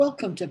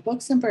Welcome to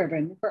Books and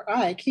Bourbon, where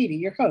I, Katie,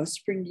 your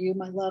host, bring you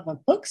my love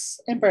of books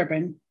and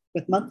bourbon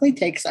with monthly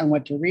takes on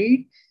what to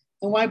read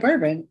and why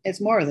bourbon is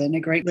more than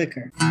a great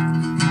liquor.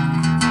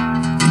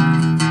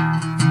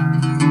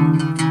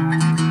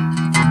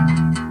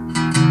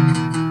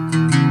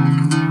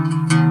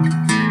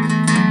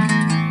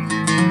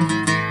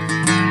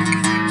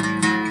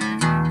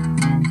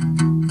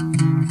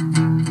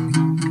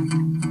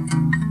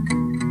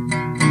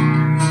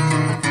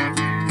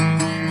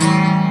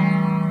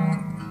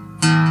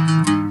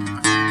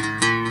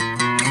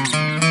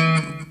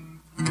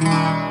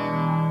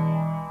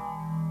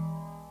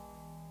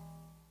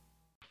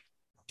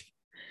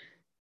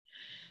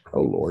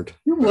 Oh, Lord.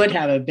 You would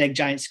have a big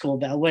giant school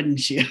bell,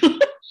 wouldn't you?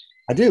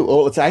 I do.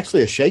 Well, it's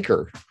actually a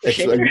shaker.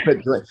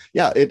 Shaker?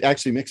 Yeah, it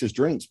actually mixes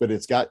drinks, but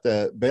it's got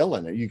the bell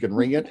in it. You can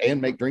ring it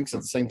and make drinks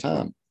at the same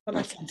time. Well,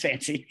 that sounds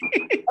fancy.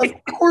 Of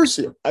course.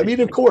 Of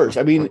course.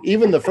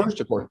 Even the first,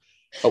 of course.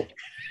 Oh,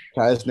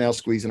 Kaya's now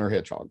squeezing her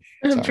hedgehog.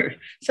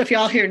 So if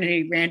y'all hear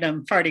any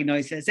random farting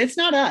noises, it's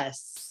not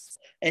us.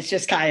 It's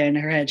just Kaya and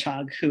her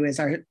hedgehog, who is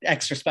our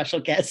extra special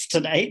guest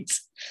tonight.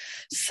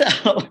 So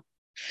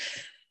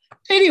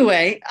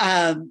anyway,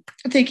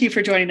 thank you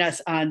for joining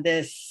us on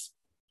this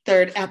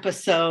third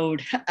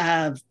episode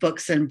of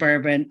Books and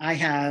Bourbon. I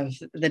have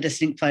the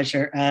distinct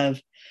pleasure of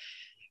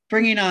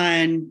bringing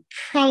on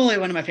probably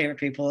one of my favorite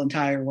people in the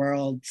entire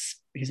world.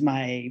 He's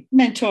my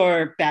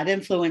mentor, bad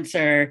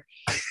influencer.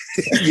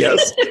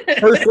 Yes.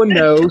 First one,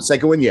 no.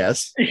 Second one,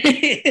 yes.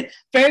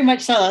 Very much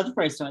so. The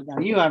first one,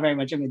 though. You are very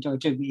much a mentor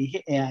to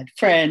me. And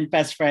friend,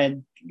 best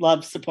friend,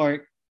 love,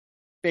 support,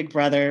 big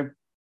brother,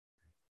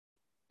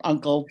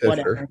 uncle,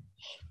 whatever.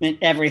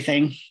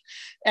 Everything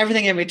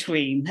in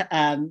between.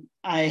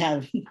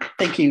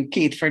 Thank you,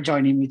 Keith, for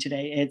joining me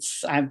today.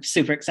 I'm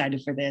super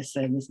excited for this,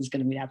 and this is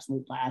going to be an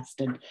absolute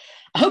blast. And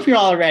I hope you're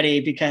all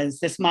ready, because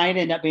this might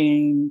end up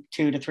being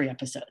 2 to 3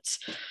 episodes.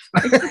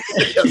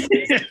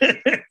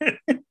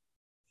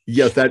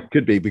 Yes, that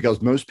could be,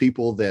 because most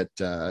people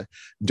that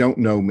don't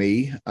know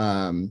me,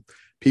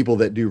 people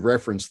that do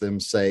reference them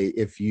say,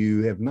 if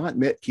you have not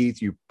met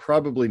Keith, you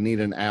probably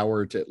need an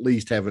hour to at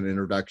least have an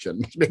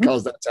introduction,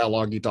 because that's how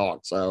long he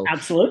talks. So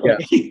absolutely.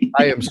 Yeah,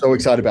 I am so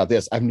excited about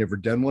this. I've never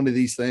done one of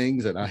these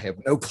things, and I have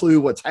no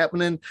clue what's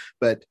happening,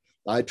 but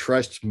I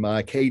trust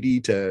my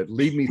Katie to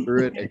lead me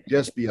through it and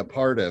just be a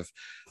part of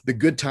the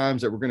good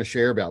times that we're going to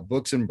share about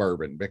books and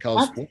bourbon,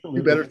 because two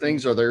better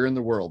things are there in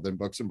the world than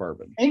books and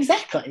bourbon.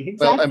 Exactly.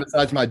 Well, and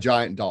besides my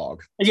giant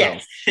dog.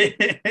 Yes. So.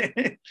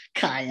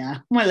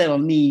 Kaya, my little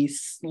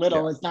niece.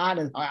 Little is not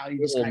as how you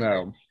describe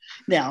her.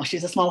 No,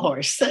 she's a small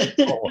horse.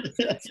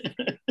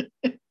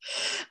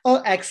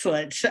 Oh,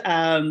 excellent. First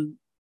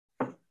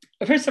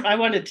of all, I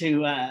wanted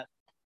to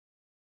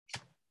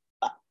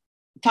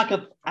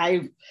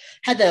I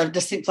had the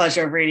distinct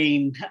pleasure of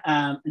reading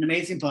an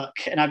amazing book,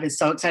 and I've been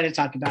so excited to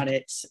talk about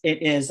it.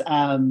 It is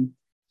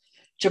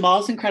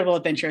Jamal's Incredible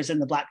Adventures in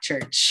the Black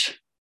Church,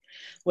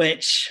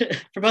 which,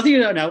 for both of you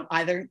who don't know,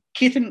 either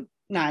Keith and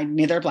I,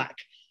 neither are Black,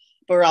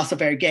 but we're also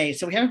very gay.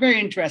 So we have a very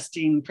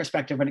interesting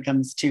perspective when it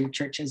comes to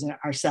churches and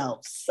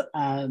ourselves.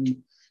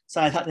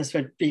 So I thought this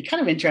would be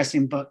kind of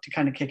interesting book to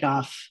kind of kick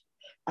off.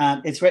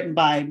 It's written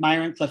by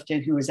Myron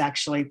Clifton, who is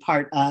actually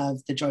part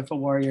of the Joyful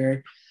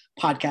Warrior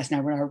podcast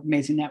network, our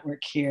amazing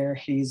network here.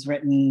 He's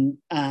written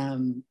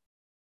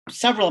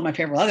several of my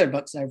favorite other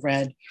books I've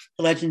read.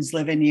 The Legends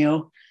Live in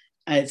You.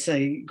 It's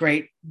a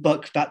great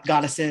book about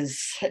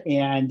goddesses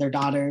and their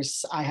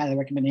daughters. I highly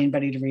recommend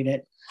anybody to read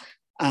it.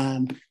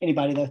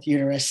 Anybody with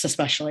uterus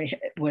especially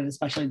would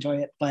especially enjoy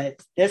it.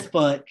 But this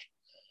book,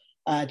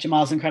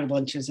 Jamal's Incredible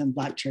Adventures in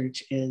Black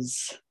Church,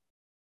 it's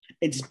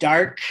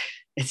dark,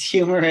 it's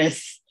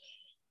humorous.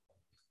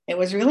 It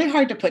was really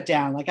hard to put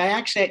down. Like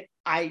I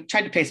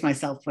tried to pace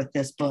myself with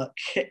this book,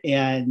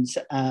 and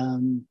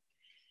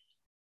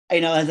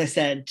as I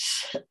said,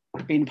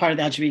 being part of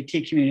the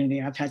LGBT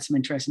community, I've had some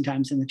interesting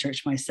times in the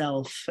church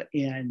myself,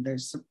 and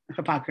there's some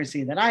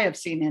hypocrisy that I have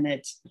seen in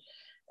it.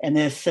 And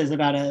this is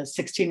about a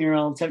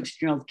 16-year-old,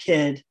 17-year-old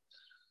kid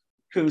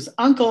whose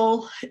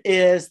uncle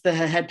is the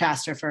head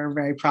pastor for a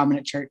very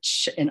prominent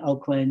church in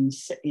Oakland,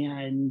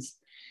 and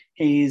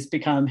he's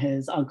become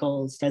his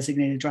uncle's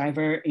designated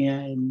driver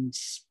and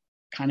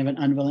kind of an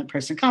unwilling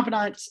person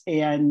confidant,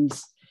 and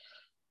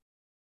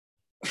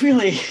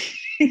really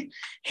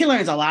he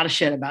learns a lot of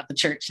shit about the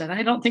church that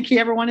I don't think he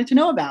ever wanted to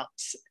know about.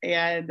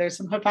 And there's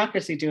some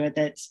hypocrisy to it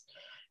that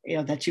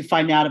you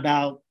find out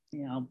about.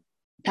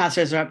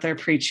 Pastors are up there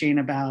preaching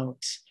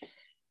about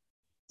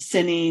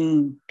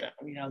sinning,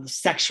 the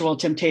sexual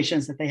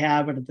temptations that they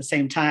have, but at the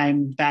same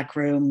time, back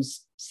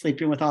rooms,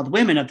 sleeping with all the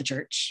women of the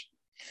church.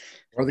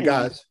 Or the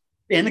guys.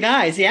 And the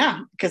guys, yeah,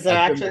 because there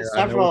are actually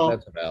several. I know what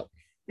that's about.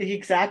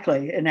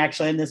 Exactly. And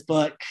actually in this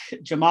book,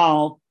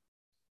 Jamal,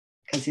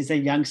 because he's a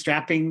young,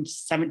 strapping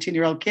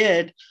 17-year-old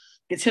kid,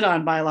 gets hit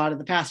on by a lot of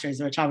the pastors,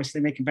 which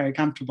obviously make him very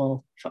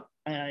comfortable.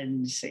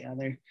 And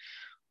they're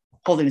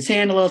holding his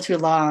hand a little too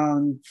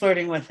long,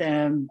 flirting with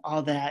him,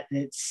 all that.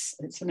 It's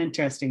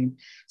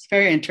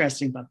very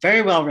interesting, but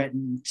very well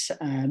written.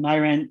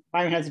 Myron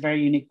has a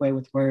very unique way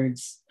with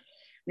words.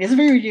 He has a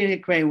very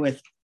unique way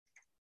with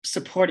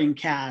supporting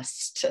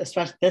cast.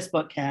 Especially this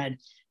book had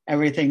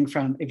everything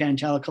from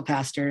evangelical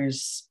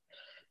pastors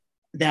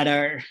that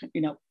are,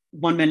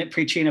 1 minute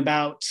preaching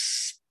about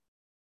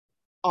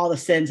all the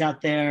sins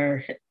out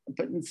there,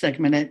 but in the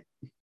second minute,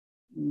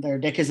 their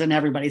dick is in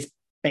everybody's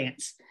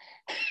pants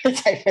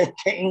type of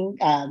thing.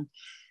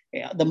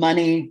 The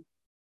money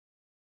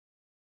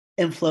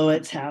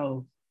influence,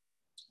 how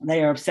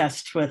they are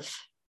obsessed with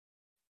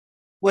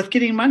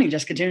getting money,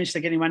 just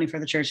continuously getting money for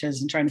the churches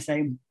and trying to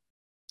say,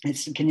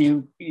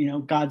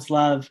 God's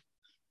love,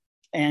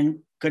 and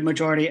good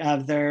majority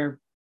of their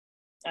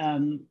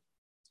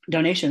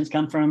donations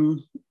come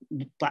from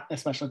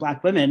especially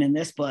Black women in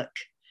this book,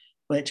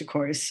 which of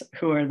course,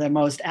 who are the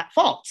most at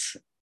fault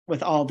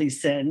with all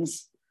these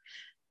sins,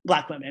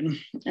 Black women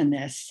in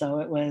this. So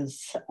it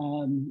was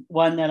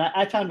one that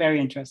I found very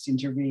interesting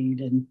to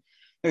read. And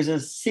there's a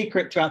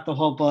secret throughout the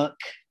whole book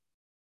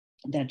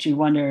that you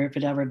wonder if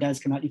it ever does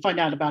come out. You find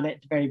out about it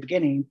at the very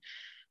beginning,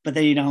 but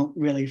then you don't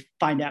really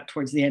find out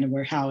towards the end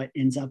of how it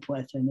ends up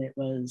with. And it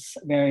was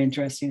very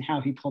interesting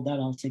how he pulled that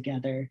all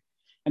together.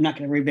 I'm not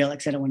going to reveal it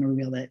because I don't want to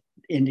reveal that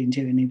ending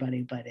to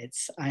anybody, but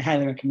I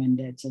highly recommend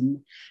it. And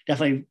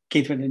definitely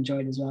Keith would enjoy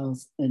it as well.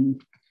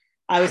 And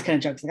I was kind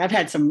of joking. I've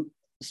had some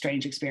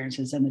strange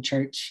experiences in the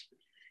church,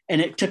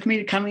 and it took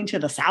me coming to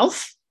the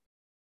South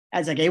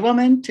as a gay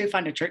woman to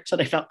find a church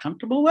that I felt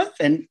comfortable with.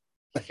 And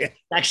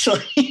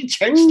actually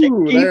church.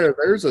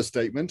 There's a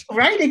statement.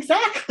 Right,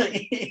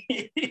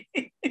 exactly.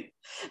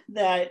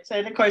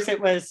 And of course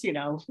it was,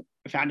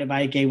 founded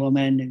by a gay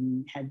woman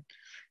and had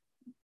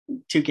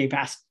two gay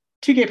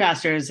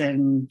pastors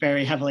and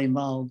very heavily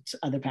involved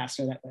other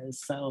pastor that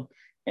was. So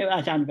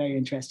I found it very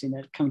interesting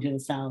that coming to the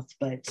South,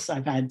 but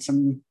I've had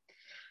seen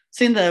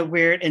the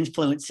weird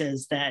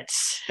influences,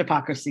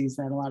 hypocrisies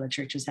that a lot of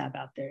churches have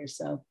out there.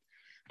 So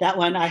that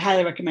one, I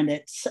highly recommend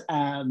it.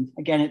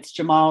 Again, it's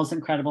Jamal's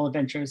Incredible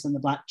Adventures in the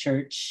Black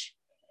Church.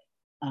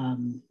 I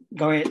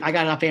got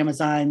it off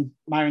Amazon.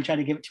 Myron tried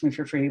to give it to me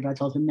for free, but I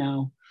told him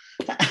no.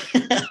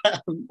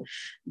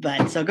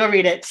 But so go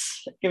read it,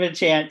 give it a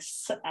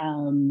chance.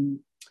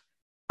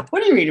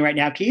 What are you reading right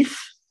now, Keith?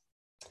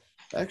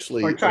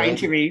 Actually, or trying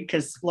to read,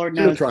 because Lord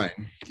knows. Still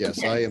trying.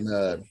 Yes, I am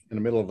in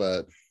the middle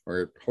of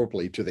or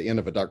hopefully to the end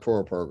of a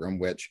doctoral program,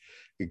 which,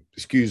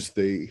 excuse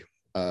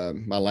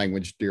my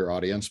language, dear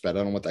audience, but I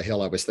don't know what the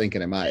hell I was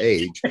thinking at my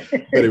age,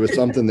 but it was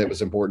something that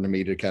was important to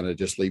me to kind of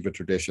just leave a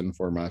tradition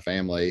for my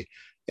family.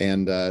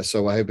 And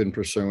so I have been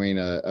pursuing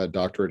a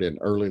doctorate in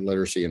early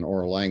literacy and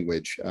oral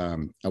language.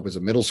 I was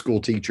a middle school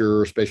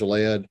teacher, special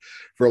ed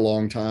for a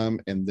long time,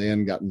 and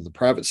then got into the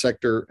private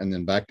sector and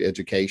then back to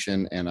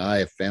education. And I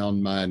have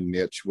found my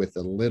niche with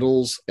the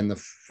littles and the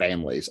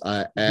families.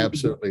 I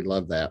absolutely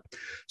love that.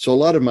 So a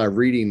lot of my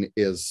reading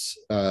is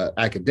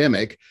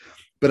academic,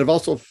 but I've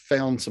also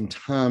found some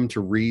time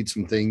to read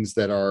some things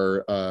that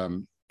are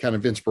kind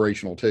of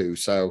inspirational too.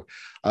 So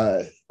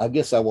I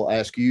guess I will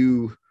ask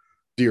you,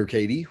 dear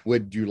Katie,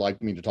 would you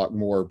like me to talk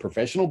more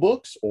professional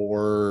books,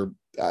 or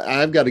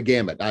I've got a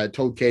gamut. I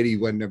told Katie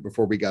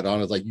before we got on,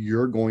 I was like,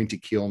 you're going to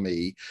kill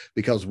me,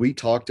 because we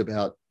talked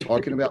about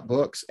talking about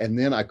books and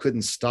then I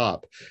couldn't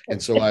stop.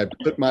 And so I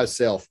put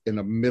myself in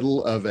the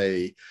middle of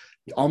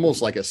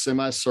almost like a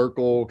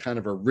semicircle kind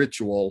of a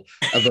ritual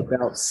of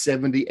about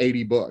 70,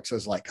 80 books. I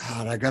was like,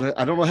 God, I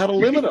don't know how to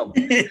limit them.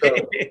 So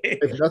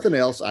if nothing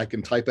else, I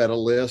can type out a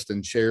list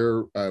and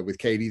share with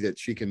Katie that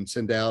she can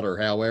send out, or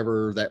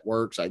however that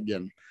works.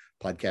 Again,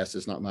 podcast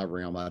is not my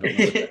realm. I don't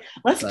know.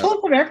 Let's pull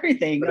from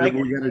everything. Whatever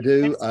we're going to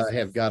do, I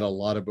have got a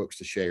lot of books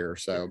to share.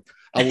 So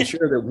I will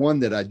share that one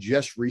that I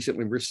just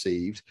recently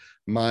received.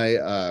 My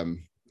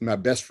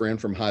best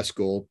friend from high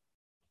school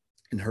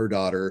and her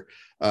daughter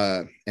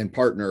and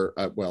partner,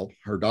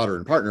 her daughter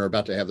and partner are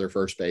about to have their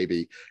first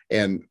baby.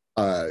 And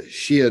her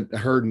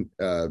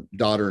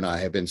daughter and I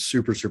have been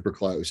super, super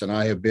close. And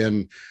I have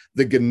been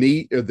the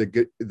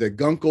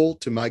gunkle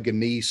to my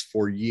niece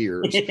for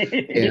years.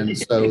 And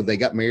so they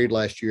got married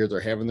last year.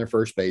 They're having their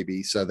first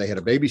baby. So they had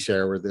a baby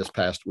shower this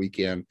past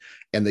weekend,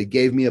 and they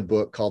gave me a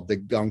book called The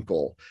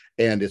Gunkle,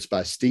 and it's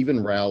by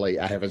Stephen Rowley.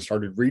 I haven't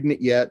started reading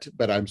it yet,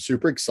 but I'm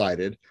super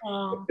excited.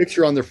 The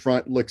picture on the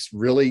front looks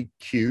really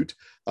cute.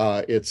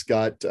 It's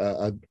got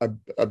a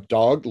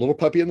dog, little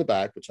puppy in the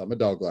back, which I'm a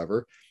dog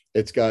lover.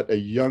 It's got a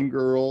young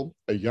girl,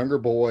 a younger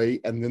boy,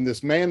 and then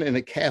this man in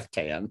a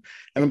caftan.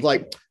 And I'm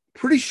like,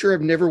 pretty sure I've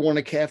never worn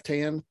a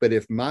caftan, but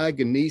if my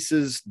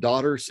niece's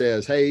daughter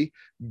says, hey,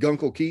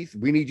 Gunkle Keith,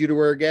 we need you to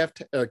wear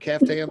a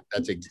caftan,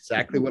 that's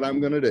exactly what I'm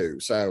going to do.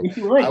 So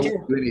I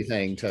will do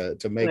anything to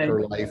make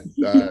her life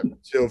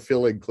still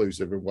feel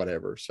inclusive or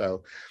whatever.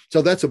 So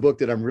that's a book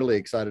that I'm really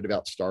excited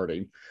about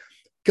starting.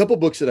 A couple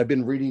books that I've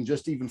been reading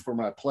just even for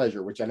my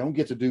pleasure, which I don't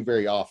get to do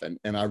very often.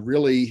 And I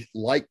really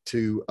like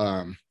to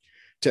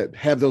to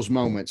have those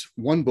moments.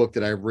 One book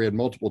that I've read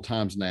multiple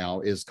times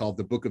now is called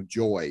The Book of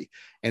Joy,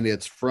 and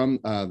it's from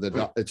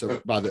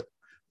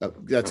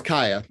that's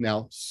Kaya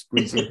now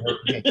squeezing her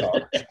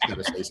guitar. She's got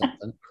to say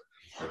something.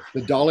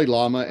 The Dalai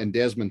Lama and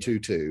Desmond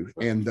Tutu,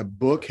 and the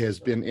book has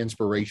been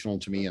inspirational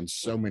to me in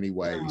so many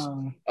ways.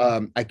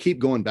 I keep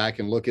going back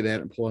and looking at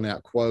it and pulling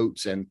out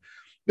quotes, and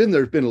then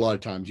there's been a lot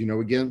of times,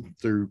 again,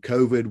 through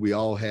COVID, we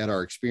all had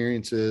our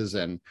experiences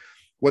and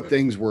what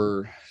things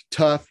were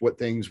tough, what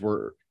things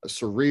were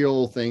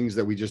surreal, things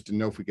that we just didn't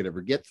know if we could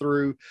ever get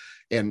through.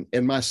 And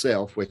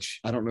myself, which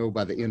I don't know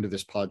by the end of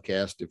this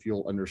podcast, if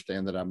you'll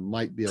understand that I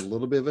might be a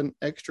little bit of an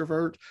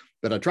extrovert,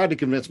 but I tried to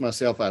convince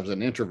myself I was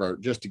an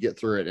introvert just to get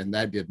through it. And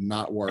that did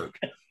not work.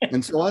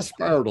 And so I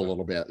spiraled a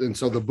little bit. And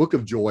so the Book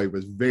of Joy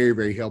was very,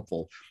 very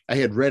helpful. I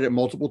had read it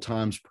multiple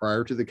times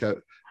prior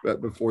to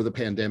before the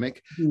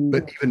pandemic,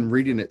 but even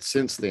reading it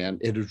since then,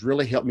 it has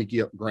really helped me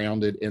get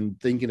grounded in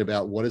thinking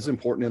about what is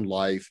important in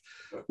life.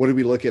 What do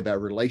we look at about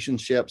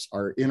relationships,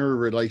 our inner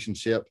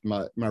relationship,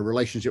 my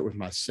relationship with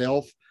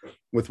myself,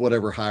 with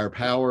whatever higher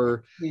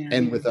power,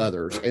 and with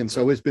others. And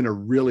so it's been a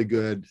really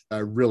good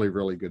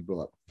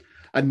book.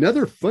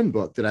 Another fun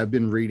book that I've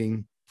been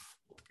reading, I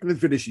haven't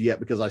finished it yet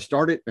because I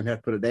started and had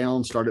to put it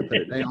down, put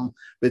it down.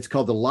 But it's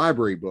called The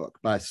Library Book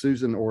by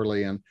Susan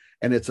Orlean.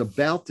 And it's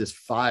about this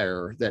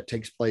fire that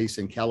takes place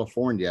in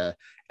California.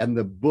 And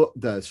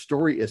the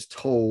story is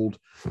told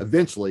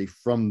eventually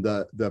from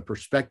the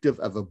perspective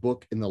of a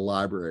book in the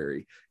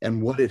library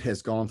and what it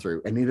has gone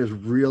through. And it is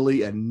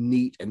really a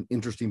neat and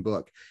interesting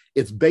book.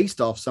 It's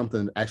based off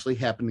something that actually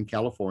happened in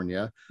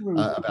California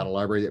about a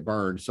library that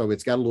burned. So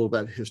it's got a little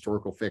bit of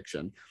historical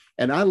fiction.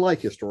 And I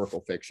like historical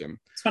fiction.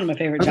 It's one of my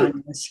favorite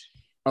genres.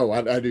 Oh,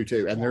 I do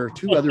too. And there are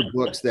two other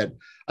books that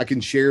I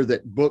can share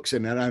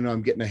and I know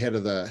I'm getting ahead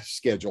of the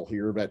schedule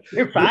here, but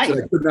you're fine. Books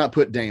that I could not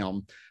put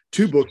down.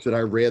 Two books that I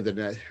read in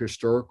that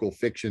historical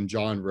fiction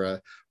genre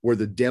were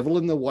The Devil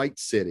in the White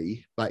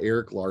City by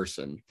Eric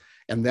Larson.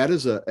 And that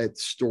is a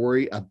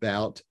story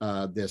about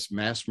this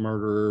mass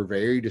murderer,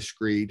 very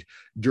discreet,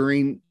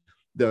 during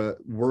the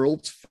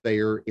World's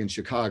Fair in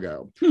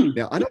Chicago.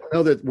 Now, I don't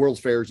know that World's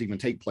Fairs even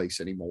take place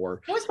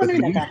anymore. I was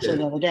wondering that actually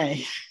the other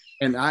day.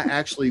 And I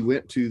actually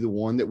went to the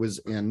one that was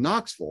in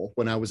Knoxville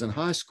when I was in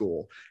high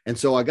school. And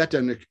so I got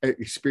to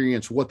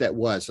experience what that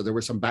was. So there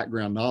was some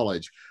background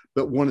knowledge.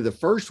 But one of the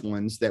first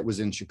ones that was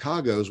in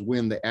Chicago is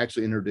when they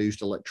actually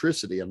introduced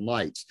electricity and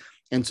lights.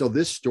 And so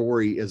this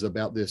story is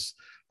about this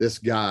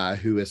guy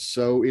who is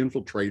so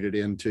infiltrated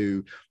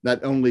into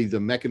not only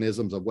the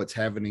mechanisms of what's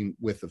happening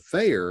with the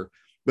fair,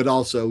 but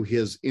also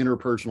his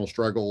interpersonal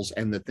struggles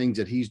and the things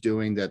that he's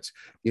doing. That's,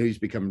 he's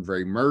becoming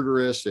very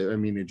murderous. I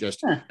mean,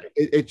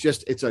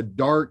 it's a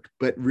dark,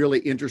 but really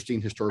interesting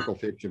historical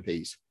fiction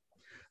piece.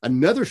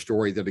 Another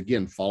story that,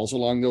 again, falls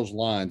along those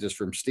lines is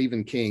from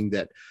Stephen King.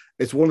 That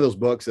it's one of those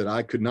books that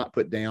I could not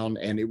put down.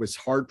 And it was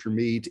hard for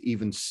me to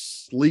even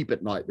sleep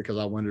at night because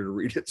I wanted to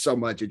read it so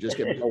much. It just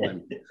kept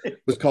going.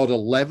 It was called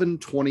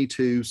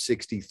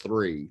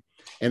 11/22/63.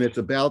 And it's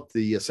about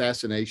the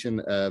assassination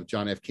of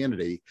John F.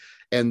 Kennedy.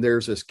 And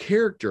there's this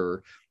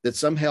character that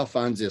somehow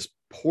finds this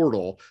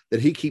portal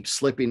that he keeps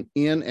slipping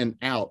in and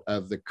out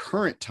of the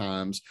current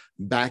times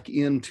back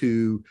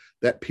into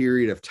that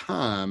period of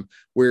time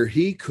where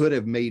he could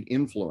have made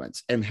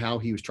influence, and how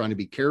he was trying to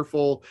be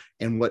careful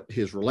and what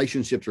his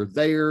relationships are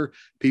there,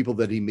 people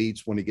that he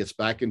meets when he gets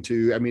back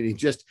into,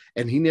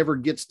 he never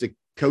gets to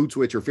code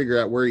switch or figure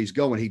out where he's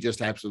going. He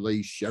just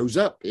absolutely shows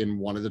up in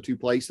one of the two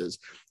places.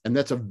 And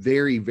that's a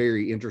very,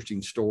 very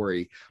interesting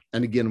story.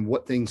 And again,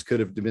 what things could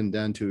have been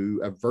done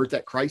to avert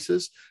that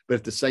crisis, but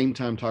at the same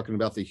time, talking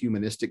about the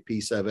humanistic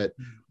piece of it,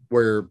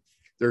 where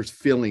there's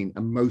feeling,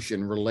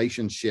 emotion,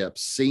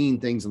 relationships, seeing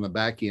things on the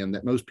back end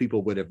that most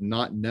people would have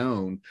not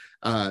known.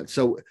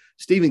 So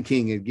Stephen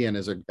King, again,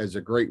 is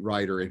a great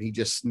writer, and he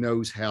just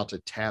knows how to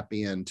tap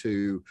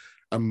into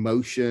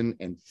emotion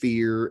and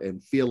fear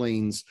and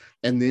feelings,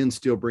 and then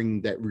still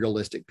bring that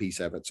realistic piece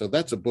of it. So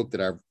that's a book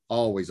that I've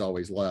always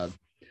loved.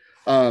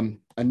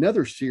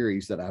 Another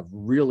series that I've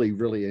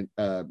really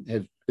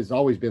has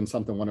always been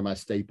one of my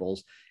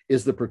staples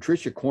is the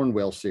Patricia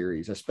Cornwell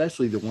series,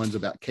 especially the ones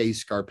about Kay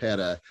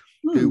Scarpetta,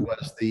 who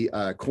was the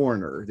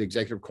coroner, the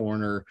executive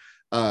coroner.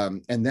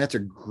 And that's a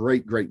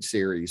great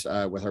series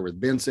with her,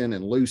 with Benson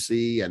and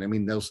Lucy.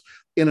 And those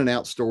in and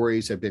out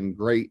stories have been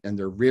great, and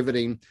they're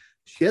riveting.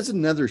 She has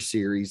another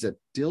series that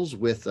deals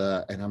with,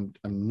 and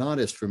I'm not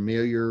as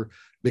familiar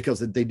because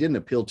they didn't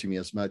appeal to me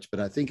as much, but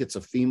I think it's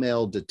a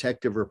female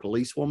detective or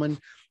policewoman.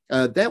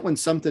 That one,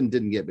 something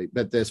didn't get me,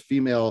 but this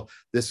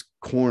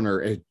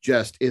coroner,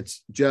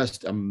 it's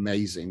just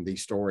amazing.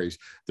 These stories,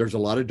 there's a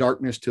lot of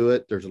darkness to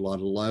it. There's a lot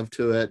of love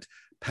to it,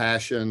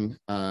 passion,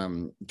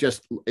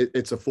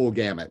 it's a full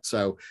gamut.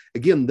 So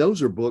again,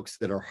 those are books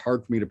that are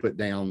hard for me to put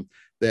down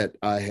that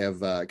I have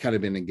kind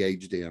of been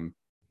engaged in.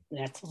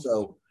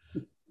 So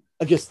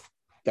I guess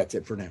that's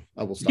it for now.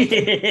 I will stop.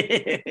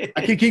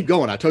 I can keep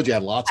going. I told you I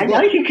had lots of books.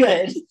 I know you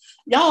could.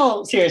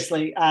 Y'all,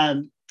 seriously,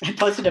 I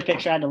posted a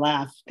picture. I had to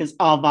laugh because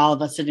all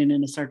of us sitting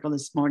in a circle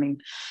this morning,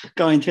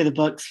 going through the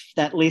books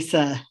that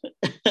Lisa,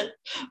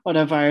 one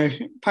of our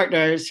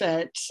partners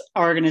at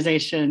our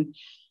organization,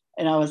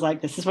 and I was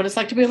like, "This is what it's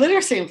like to be a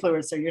literacy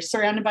influencer. You're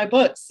surrounded by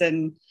books."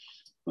 And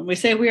when we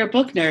say we are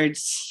book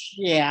nerds,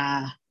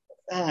 yeah,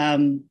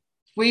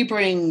 we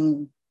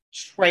bring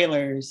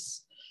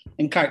trailers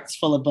and carts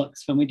full of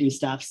books when we do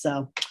stuff.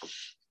 So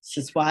this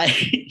is why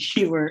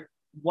you were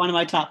one of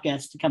my top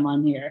guests to come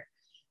on here.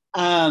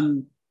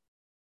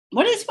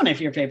 What is one of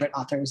your favorite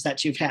authors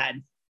that you've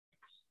had?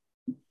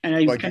 I know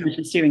you kind of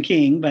mentioned Stephen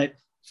King, but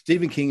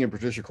Stephen King and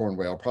Patricia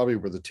Cornwell probably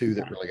were the two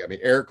that really got me.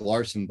 Eric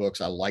Larson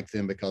books, I like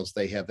them because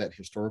they have that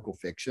historical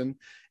fiction,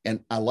 and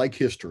I like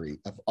history.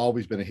 I've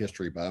always been a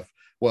history buff.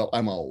 Well,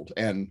 I'm old,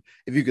 and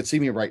if you could see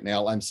me right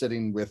now, I'm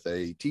sitting with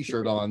a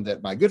T-shirt on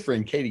that my good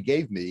friend Katie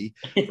gave me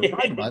for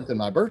Pride Month and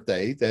my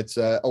birthday. That's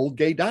Old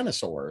Gay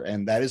Dinosaur,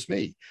 and that is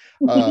me.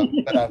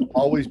 But I've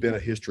always been a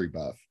history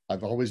buff.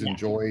 I've always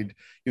enjoyed,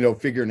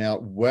 figuring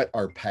out what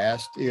our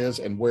past is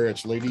and where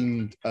it's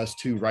leading us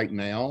to right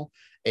now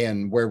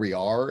and where we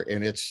are.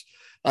 And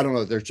I don't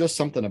know, there's just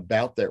something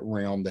about that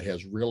realm that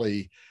has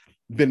really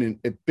been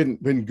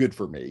good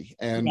for me.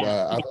 And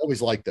I've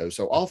always liked those.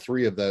 So all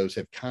three of those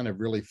have kind of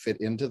really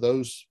fit into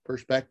those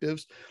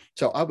perspectives.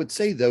 So I would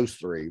say those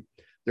three.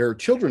 There are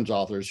children's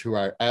authors who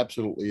I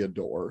absolutely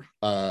adore.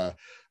 I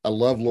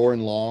love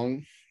Lauren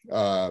Long.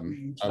 I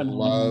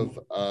love,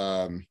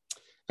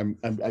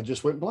 I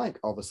just went blank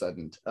all of a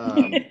sudden.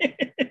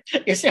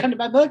 You're surrounded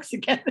by books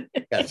again.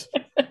 Yes.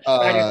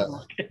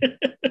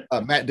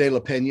 Matt De La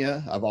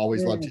Pena, I've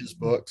always loved his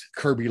books.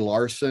 Kirby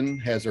Larson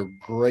has a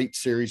great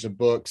series of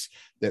books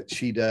that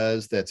she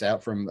does that's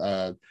out from,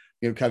 kind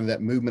of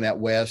that movement out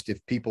west.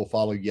 If people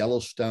follow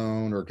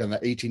Yellowstone or kind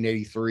of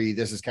 1883,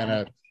 this is kind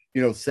of,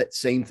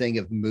 same thing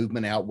of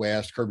movement out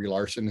west. Kirby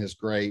Larson is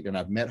great. And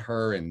I've met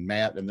her and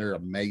Matt, and they're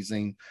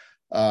amazing.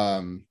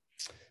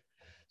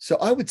 So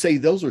I would say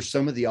those are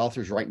some of the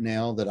authors right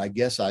now that I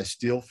guess I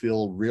still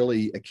feel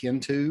really akin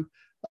to.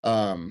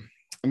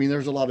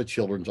 There's a lot of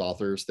children's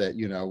authors that,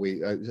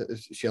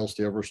 Shel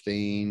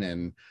Silverstein,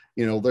 and,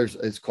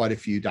 it's quite a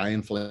few,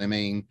 Diane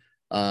Fleming.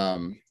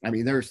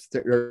 There's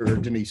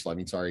Denise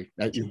Fleming. Sorry.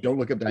 Don't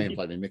look up Diane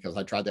Fleming because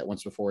I tried that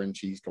once before and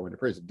she's going to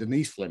prison.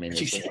 Denise Fleming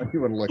is the one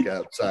you want to look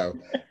up. So,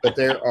 but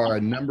there are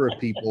a number of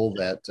people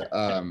that,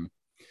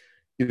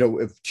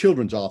 of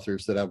children's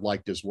authors that I've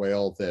liked as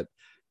well that,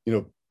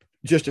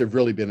 just have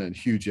really been a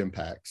huge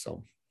impact.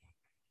 So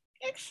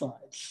excellent.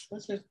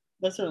 Those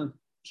are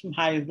some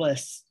high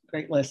lists,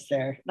 great lists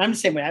there. And I'm the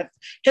same way.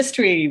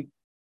 History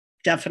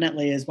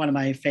definitely is one of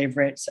my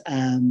favorite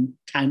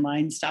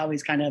timelines to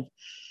always kind of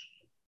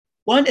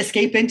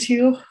escape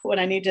into when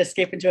I need to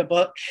escape into a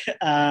book.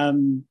 That's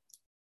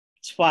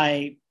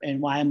why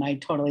I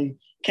totally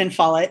Ken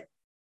Follett,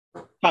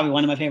 probably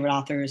one of my favorite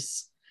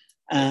authors.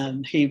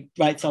 He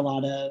writes a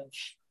lot of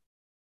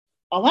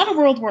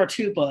World War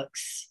II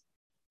books,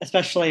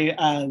 especially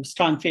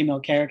strong female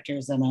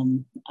characters in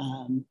them.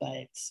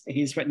 But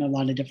he's written a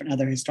lot of different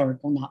other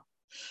historical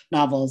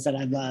novels that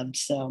I've loved.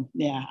 So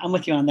yeah, I'm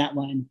with you on that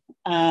one.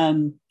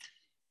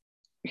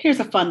 Here's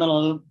a fun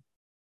little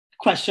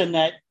question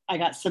that I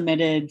got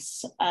submitted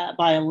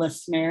by a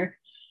listener.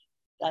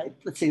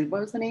 Let's see,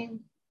 what was the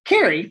name?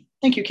 Carrie.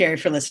 Thank you, Carrie,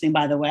 for listening,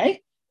 by the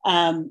way.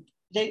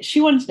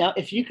 She wanted to know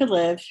if you could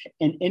live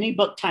in any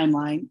book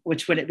timeline,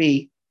 which would it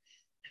be?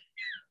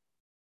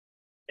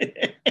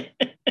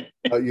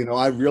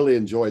 I really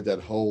enjoyed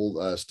that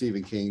whole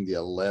Stephen King, the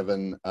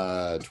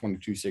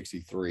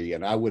 11/22/63,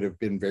 and I would have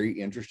been very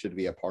interested to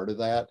be a part of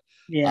that.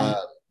 Yeah.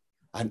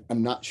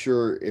 I'm not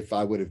sure if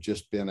I would have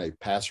just been a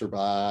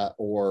passerby,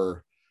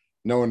 or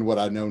knowing what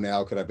I know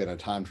now, could have been a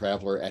time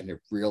traveler and have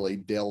really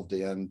delved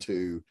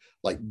into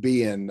like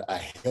being a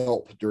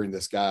help during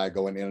this guy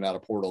going in and out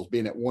of portals,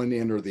 being at one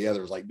end or the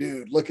other. It's like,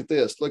 dude, look at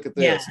this.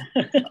 Yeah.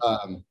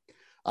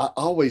 I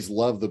always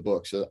love the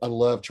books. I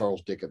love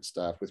Charles Dickens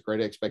stuff, With Great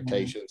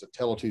Expectations, A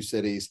Tale of Two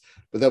Cities,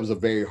 but that was a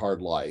very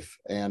hard life.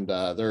 And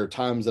there are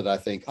times that I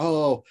think,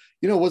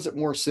 was it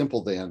more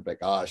simple then? But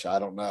gosh, I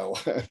don't know.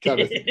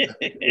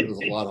 It was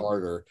a lot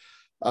harder.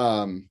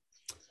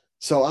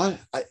 So I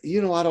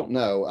don't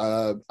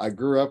know. I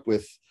grew up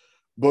with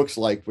books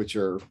which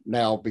are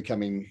now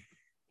becoming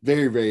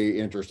very, very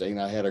interesting.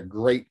 I had a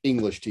great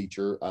English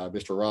teacher,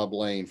 Mr. Rob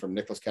Lane from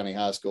Nicholas County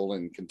High School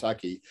in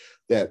Kentucky,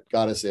 that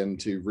got us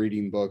into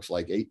reading books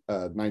like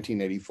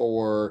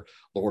 1984,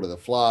 Lord of the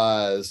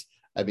Flies.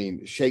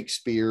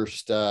 Shakespeare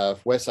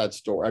stuff, West Side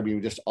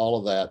Story. Just all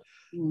of that.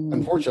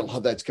 Unfortunately, a lot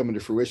of that's coming to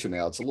fruition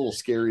now. It's a little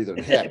scary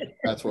than heck.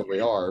 That's what we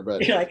are.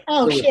 But you're like,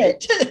 oh,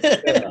 shit.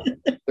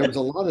 There was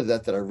a lot of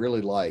that I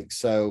really like.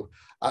 So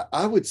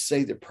I would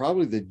say that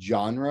probably the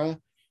genre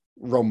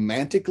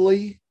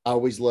romantically, I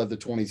always loved the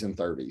 20s and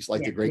 30s,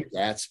 like The Great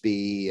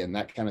Gatsby and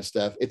that kind of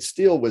stuff. It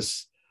still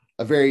was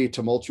a very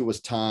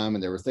tumultuous time,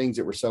 and there were things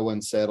that were so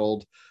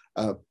unsettled.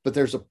 But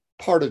there's a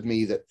part of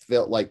me that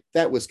felt like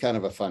that was kind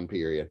of a fun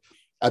period.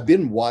 I've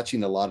been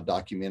watching a lot of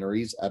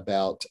documentaries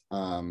about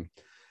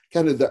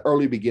kind of the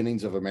early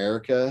beginnings of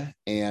America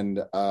and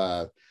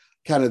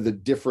kind of the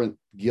different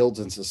guilds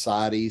and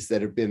societies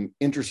that have been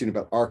interesting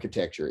about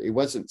architecture. It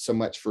wasn't so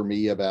much for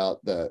me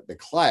about the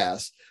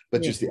class,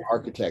 but just the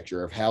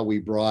architecture of how we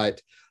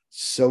brought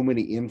so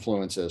many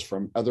influences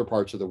from other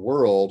parts of the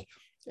world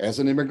as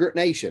an immigrant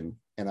nation.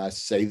 And I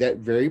say that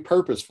very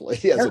purposefully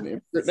as an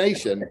immigrant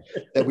nation,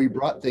 that we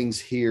brought things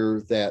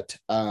here that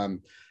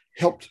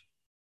helped.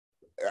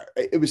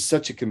 It was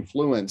such a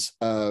confluence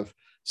of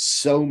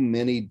so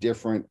many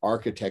different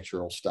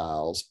architectural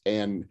styles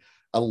and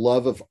a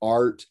love of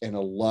art and a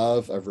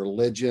love of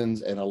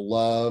religions and a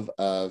love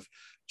of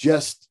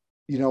just,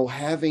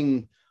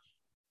 having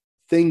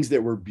things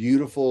that were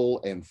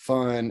beautiful and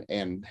fun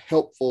and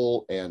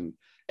helpful and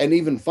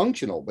even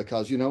functional,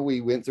 because,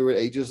 we went through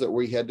ages that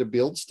we had to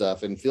build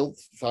stuff and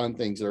find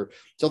things that are,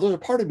 so there's a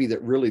part of me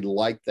that really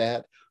liked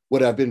that.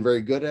 Would I have been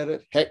very good at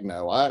it? Heck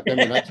no. I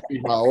mean, I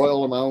use my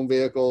oil in my own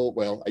vehicle.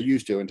 Well, I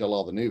used to until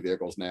all the new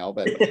vehicles now,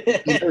 but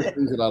there's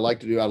things that I like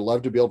to do. I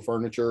love to build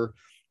furniture,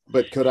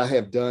 but could I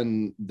have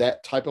done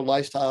that type of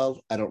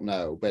lifestyle? I don't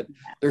know, but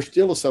there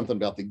still is something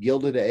about the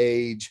Gilded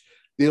Age,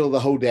 the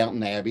whole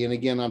Downton Abbey. And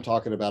again, I'm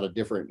talking about a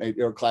different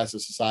class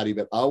of society,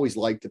 but I always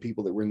liked the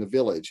people that were in the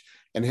village,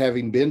 and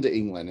having been to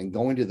England and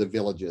going to the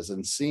villages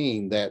and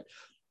seeing that,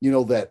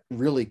 that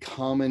really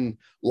common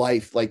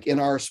life, like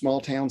in our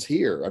small towns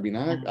here. I mean,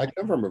 I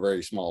come from a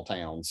very small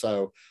town.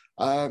 So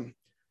I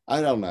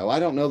don't know. I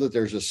don't know that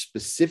there's a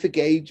specific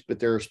age, but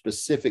there are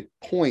specific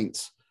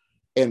points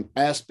and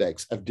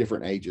aspects of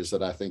different ages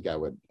that I think I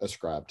would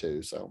ascribe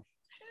to. So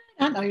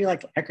I know you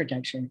like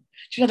architecture.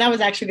 That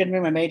was actually going to be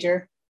my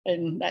major.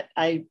 And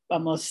I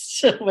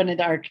almost went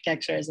into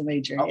architecture as a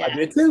major. Oh, yeah. I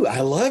did too.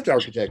 I loved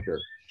architecture.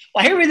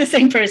 Well, here we're the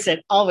same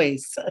person,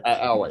 always.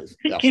 Always.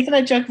 Yeah. Keith and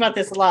I joke about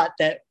this a lot,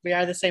 that we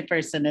are the same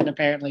person, and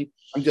apparently.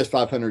 I'm just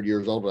 500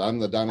 years old, but I'm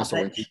the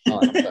dinosaur.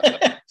 Well,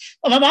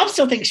 my mom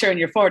still thinks you're in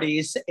your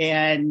 40s,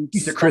 and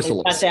he's a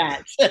chrysalis.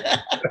 That.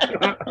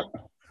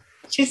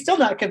 She's still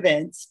not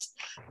convinced.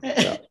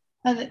 Yeah.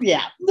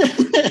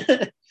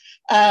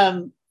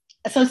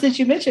 So since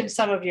you mentioned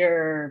some of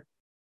your,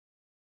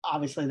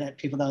 obviously that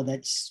people know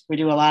that we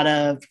do a lot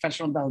of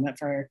professional development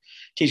for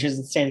teachers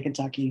in the state of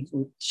Kentucky.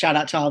 Shout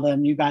out to all of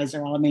them. You guys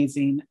are all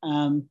amazing.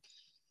 And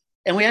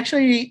we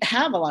actually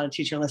have a lot of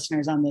teacher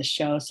listeners on this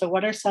show. So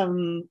what are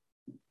some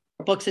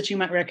books that you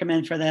might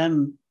recommend for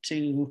them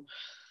to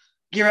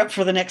gear up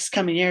for the next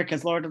coming year?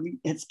 Because Lord,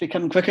 it's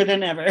becoming quicker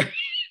than ever.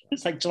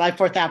 It's like July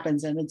 4th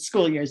happens and the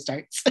school year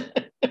starts.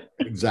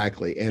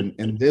 Exactly.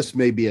 And this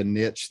may be a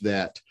niche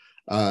that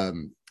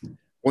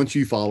once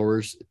you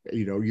followers,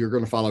 you're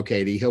going to follow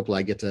Katie. Hopefully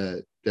I get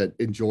to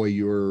enjoy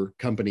your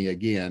company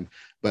again,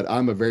 but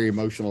I'm a very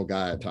emotional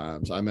guy at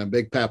times. I'm a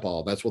big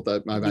papaw. That's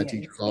what my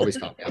teachers always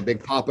call me. I'm a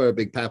big papa, a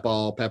big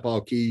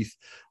papaw Keith,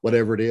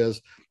 whatever it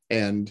is.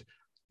 And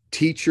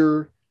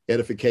teacher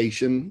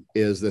edification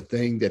is the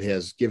thing that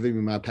has given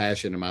me my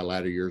passion in my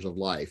latter years of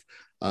life.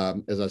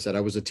 As I said,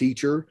 I was a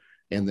teacher,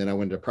 and then I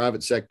went to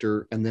private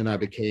sector, and then I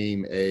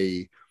became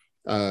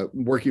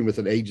working with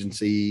an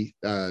agency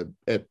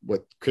at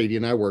what Katie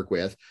and I work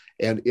with,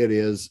 and it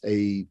is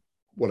a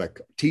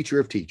teacher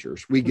of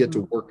teachers. We get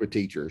to work with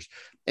teachers,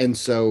 and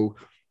so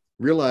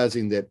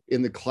realizing that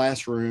in the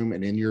classroom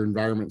and in your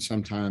environment,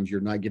 sometimes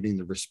you're not getting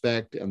the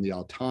respect and the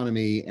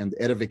autonomy and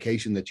the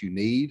edification that you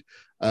need.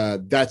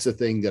 That's the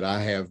thing that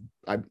I have.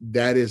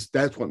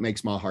 That's what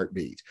makes my heart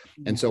beat.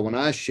 And so when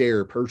I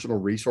share personal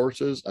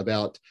resources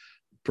about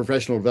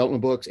professional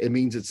development books, it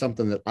means it's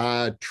something that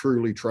I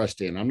truly trust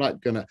in.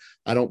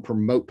 I don't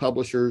promote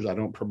publishers. I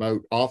don't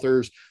promote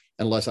authors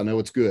unless I know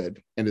it's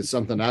good and it's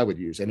something I would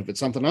use. And if it's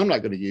something I'm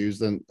not going to use,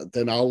 then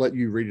I'll let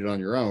you read it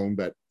on your own,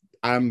 but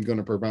I'm going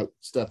to promote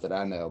stuff that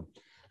I know.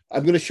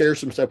 I'm going to share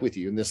some stuff with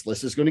you, and this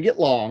list is going to get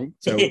long.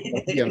 So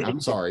again, I'm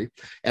sorry.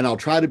 And I'll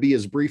try to be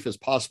as brief as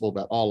possible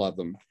about all of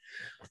them.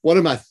 One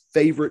of my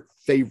favorite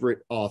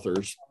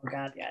authors,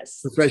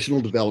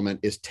 professional development,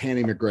 is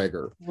Tanny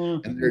McGregor.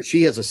 And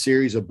she has a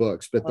series of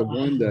books, but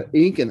the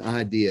Ink and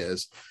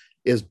Ideas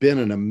has been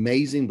an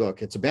amazing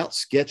book. It's about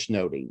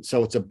sketchnoting.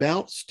 So it's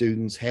about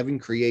students having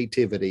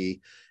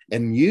creativity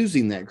and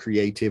using that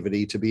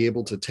creativity to be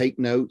able to take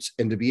notes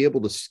and to be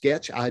able to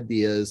sketch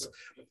ideas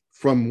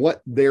from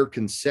what their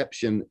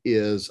conception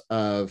is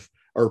of,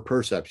 or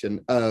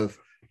perception of,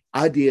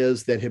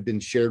 ideas that have been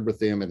shared with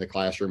them in the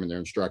classroom and their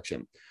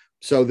instruction,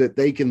 so that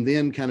they can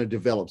then kind of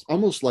develop,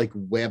 almost like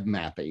web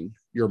mapping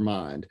your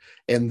mind.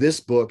 And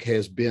this book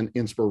has been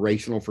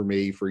inspirational for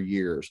me for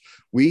years.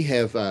 We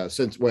have I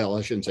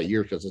shouldn't say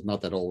years because it's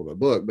not that old of a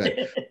book, but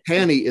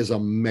Tanny is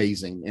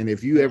amazing. And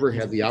if you ever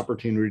have the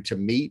opportunity to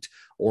meet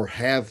or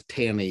have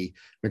Tanny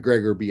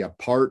McGregor be a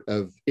part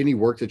of any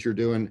work that you're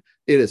doing,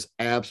 it is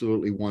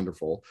absolutely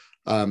wonderful.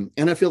 And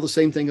I feel the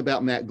same thing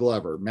about Matt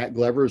Glover. Matt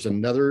Glover is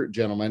another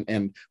gentleman,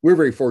 and we're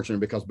very fortunate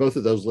because both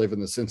of those live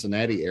in the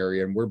Cincinnati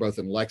area and we're both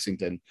in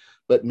Lexington.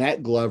 But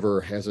Matt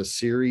Glover has a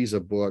series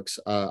of books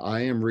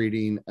I am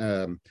reading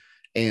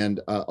and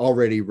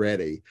already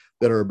ready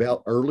that are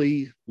about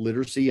early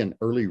literacy and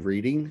early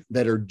reading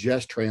that are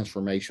just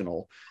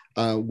transformational.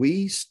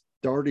 We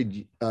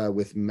started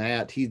with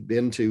Matt. He'd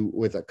been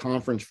with a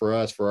conference for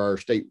us for our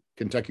state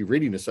Kentucky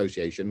Reading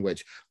Association,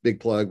 which big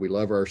plug. We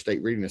love our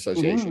state reading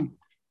association. Mm-hmm.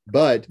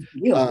 But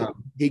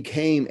he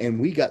came and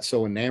we got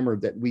so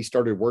enamored that we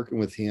started working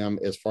with him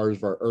as far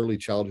as our early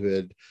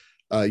childhood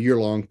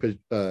year-long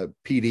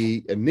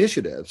PD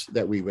initiatives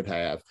that we would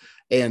have.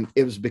 And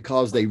it was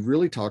because they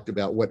really talked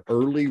about what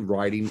early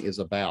writing is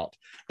about.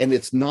 And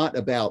it's not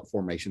about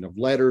formation of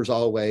letters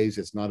always.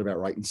 It's not about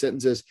writing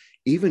sentences.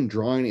 Even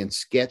drawing and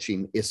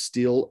sketching is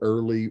still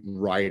early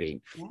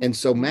writing. And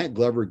so Matt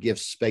Glover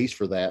gives space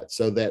for that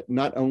so that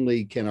not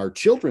only can our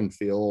children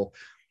feel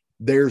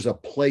there's a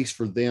place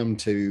for them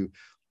to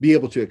be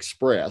able to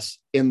express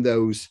in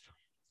those,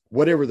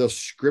 whatever those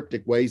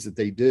scriptic ways that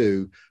they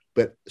do.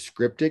 But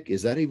scriptic,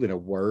 is that even a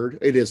word?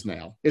 It is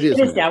now. It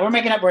is now. We're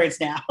making up words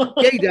now.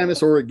 Yay,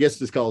 dinosaur, it gets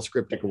to call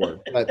scriptic a word.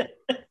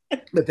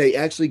 But they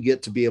actually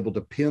get to be able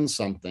to pin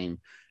something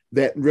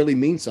that really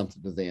means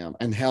something to them.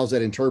 And how's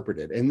that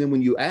interpreted? And then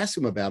when you ask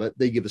them about it,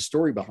 they give a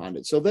story behind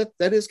it. So that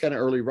is kind of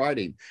early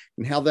writing,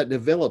 and how that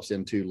develops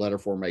into letter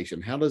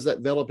formation. How does that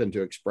develop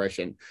into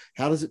expression?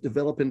 How does it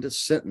develop into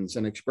sentence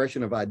and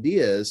expression of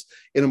ideas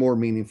in a more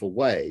meaningful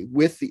way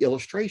with the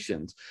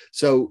illustrations?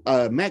 So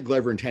Matt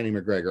Glover and Tanny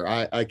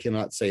McGregor, I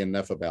cannot say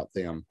enough about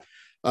them.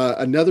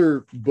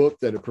 Another book,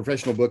 a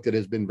professional book that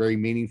has been very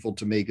meaningful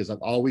to me, because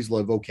I've always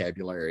loved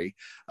vocabulary,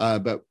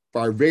 but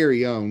our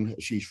very own,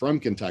 she's from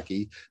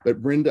Kentucky, but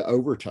Brenda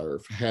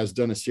Overturf has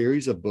done a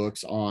series of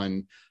books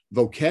on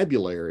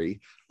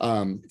vocabulary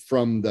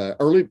from the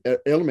early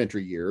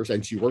elementary years,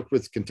 and she worked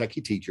with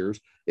Kentucky teachers.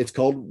 It's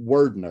called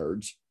Word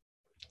Nerds,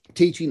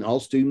 teaching all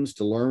students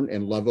to learn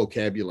and love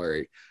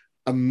vocabulary.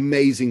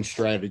 Amazing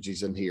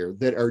strategies in here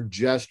that are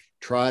just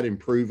tried and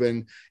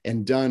proven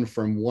and done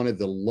from one of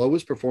the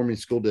lowest performing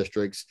school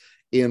districts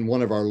in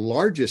one of our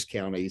largest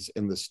counties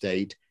in the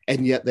state.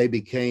 And yet they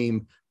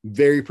became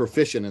very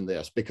proficient in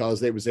this because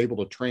they was able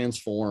to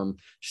transform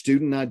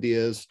student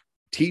ideas,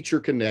 teacher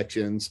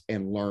connections,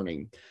 and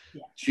learning.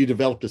 Yeah. She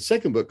developed a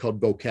second book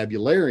called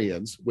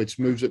Vocabularians, which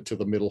moves it to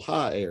the middle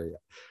high area.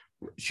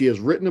 She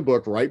has written a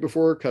book right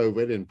before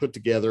COVID and put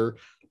together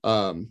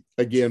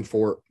again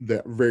for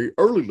the very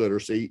early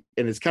literacy,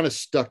 and it's kind of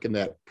stuck in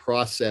that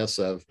process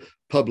of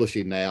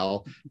publishing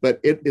now,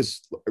 but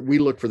we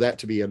look for that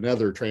to be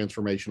another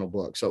transformational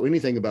book. So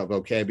anything about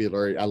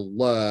vocabulary, I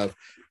love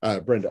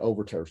Brenda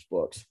Overturf's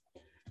books.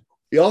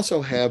 We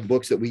also have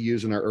books that we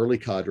use in our early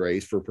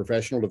cadres for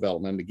professional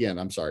development. Again,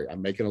 I'm sorry,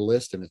 I'm making a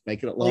list and it's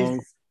making it long.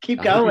 Please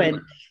keep going.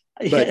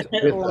 But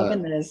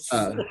loving this.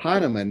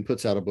 Heinemann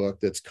puts out a book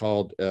that's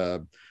called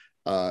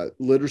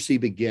Literacy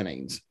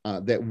Beginnings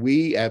that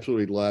we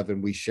absolutely love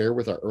and we share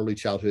with our early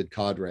childhood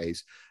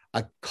cadres.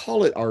 I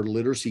call it our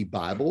literacy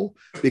Bible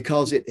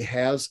because it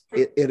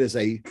is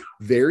a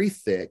very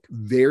thick,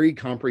 very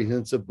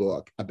comprehensive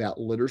book about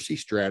literacy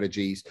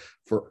strategies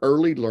for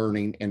early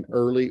learning and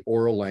early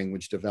oral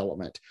language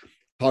development.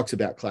 Talks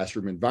about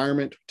classroom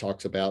environment,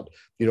 talks about,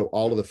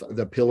 all of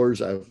the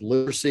pillars of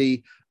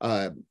literacy.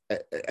 I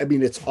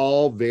mean, it's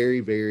all very,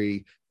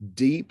 very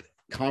deep,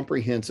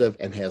 comprehensive,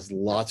 and has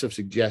lots of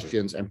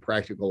suggestions and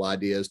practical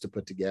ideas to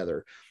put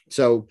together.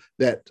 So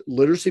that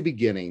Literacy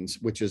Beginnings,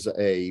 which is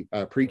a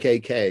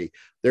pre-KK,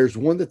 there's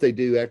one that they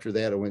do after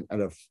that.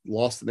 I've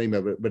lost the name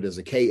of it, but it's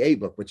a K-8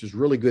 book, which is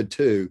really good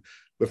too.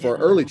 But for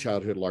our early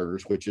childhood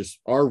learners, which is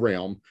our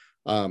realm,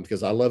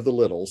 because I love the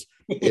littles,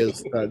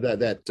 is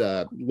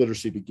that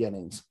Literacy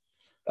Beginnings.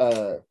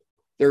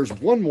 There's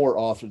one more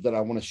author that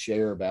I want to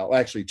share about. Well,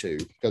 actually two,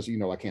 because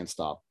I can't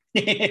stop.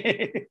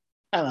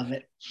 I love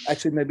it.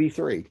 Actually, maybe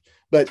three.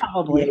 But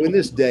in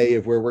this day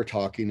of where we're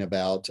talking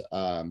about,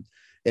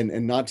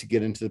 and not to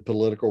get into the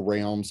political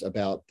realms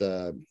about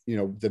the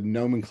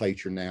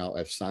nomenclature now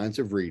of science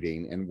of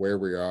reading and where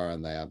we are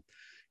on that.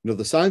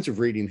 The science of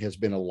reading has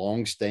been a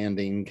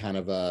long-standing kind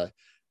of a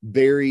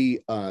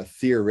very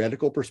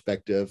theoretical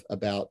perspective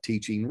about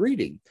teaching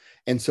reading.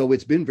 And so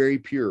it's been very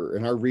pure.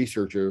 And our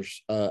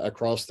researchers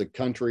across the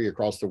country,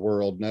 across the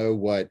world know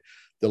what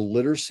the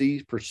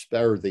literacy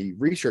or the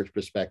research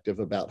perspective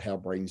about how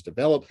brains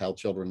develop, how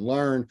children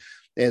learn,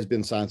 has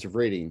been science of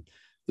reading.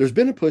 There's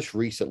been a push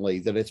recently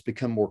that it's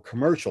become more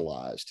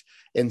commercialized.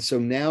 And so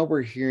now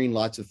we're hearing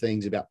lots of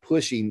things about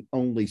pushing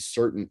only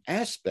certain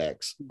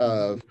aspects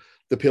of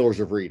the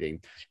pillars of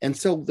reading. And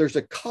so there's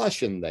a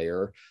caution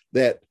there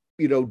that,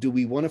 do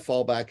we want to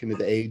fall back into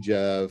the age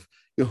of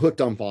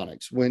hooked on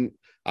phonics? When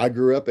I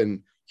grew up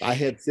and I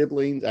had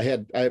siblings, I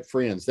had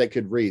friends that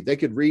could read. They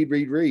could read.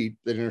 They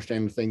didn't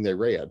understand the thing they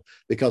read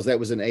because that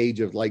was an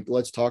age of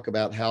let's talk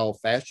about how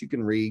fast you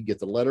can read, get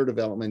the letter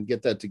development,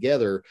 get that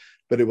together.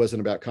 But it wasn't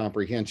about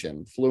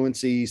comprehension,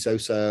 fluency,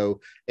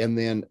 and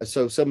then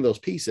some of those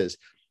pieces.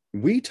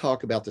 We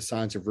talk about the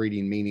science of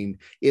reading, meaning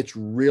it's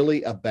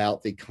really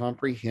about the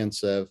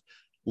comprehensive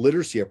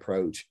literacy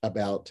approach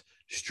about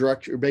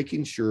structure,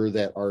 making sure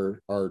that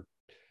our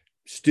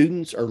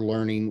students are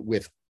learning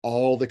with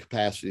all the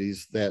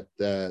capacities that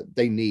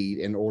they need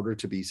in order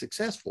to be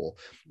successful.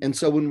 And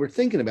so when we're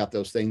thinking about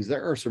those things,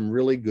 there are some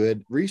really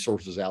good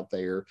resources out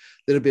there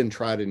that have been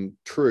tried and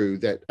true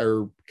that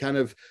are kind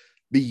of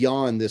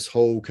beyond this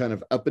whole kind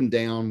of up and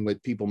down,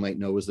 what people might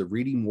know as the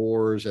reading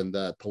wars and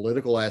the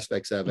political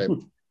aspects of it.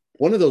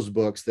 One of those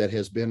books that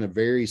has been a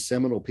very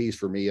seminal piece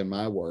for me in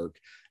my work,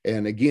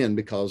 and again,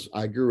 because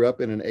I grew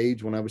up in an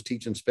age when I was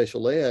teaching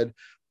special ed,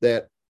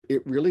 that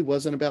it really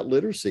wasn't about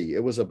literacy.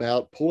 It was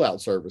about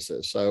pull-out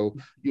services. So,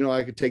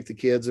 I could take the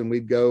kids and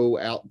we'd go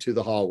out to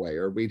the hallway,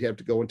 or we'd have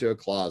to go into a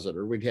closet,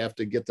 or we'd have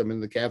to get them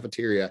in the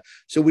cafeteria.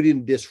 So we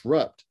didn't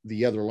disrupt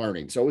the other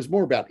learning. So it was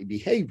more about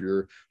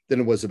behavior than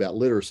it was about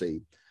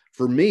literacy.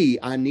 For me,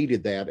 I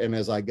needed that. And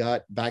as I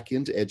got back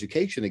into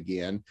education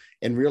again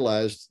and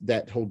realized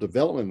that whole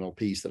developmental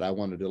piece that I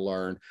wanted to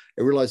learn,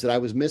 I realized that I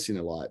was missing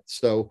a lot.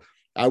 So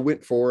I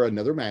went for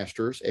another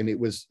master's, and it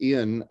was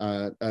in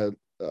a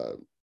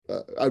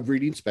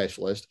reading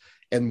specialist.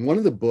 And one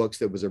of the books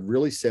that was a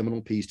really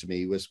seminal piece to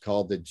me was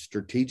called The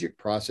Strategic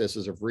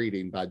Processes of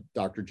Reading by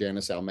Dr.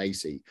 Janice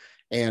Almasi.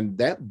 And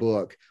that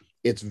book,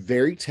 it's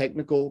very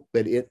technical,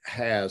 but it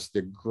has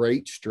the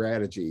great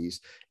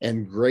strategies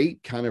and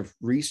great kind of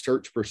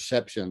research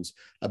perceptions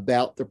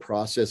about the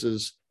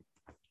processes,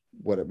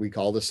 what we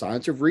call the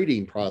science of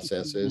reading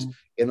processes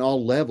in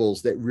all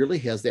levels, that really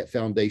has that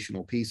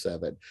foundational piece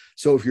of it.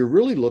 So if you're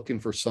really looking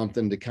for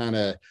something to kind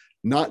of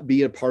not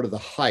be a part of the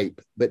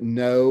hype, but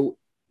know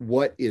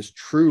what is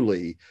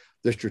truly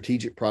the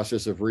strategic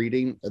process of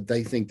reading,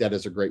 they think that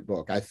is a great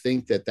book. I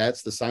think that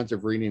that's the science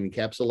of reading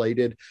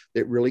encapsulated,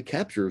 that really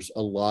captures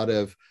a lot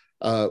of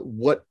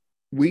what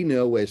we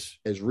know as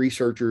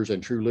researchers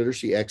and true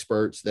literacy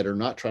experts that are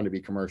not trying to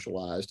be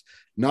commercialized,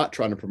 not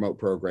trying to promote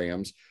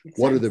programs.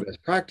 Exactly. What are the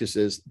best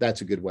practices?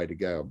 That's a good way to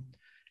go.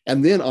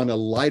 And then on a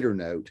lighter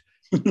note,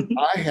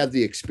 I had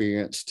the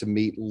experience to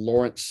meet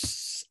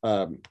Lawrence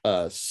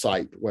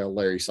Sipe. Well,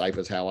 Larry Sipe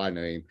is how I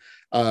know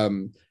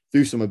him,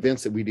 through some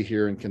events that we did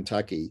here in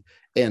Kentucky.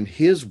 And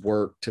his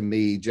work, to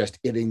me, just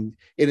it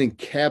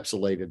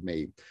encapsulated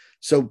me.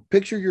 So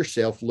picture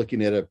yourself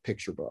looking at a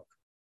picture book.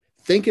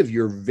 Think of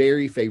your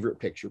very favorite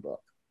picture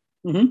book.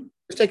 Mm-hmm.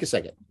 Just take a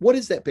second. What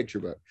is that picture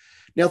book?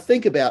 Now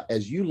think about,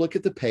 as you look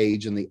at the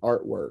page and the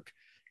artwork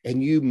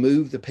and you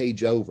move the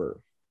page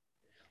over,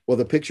 well,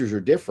 the pictures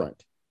are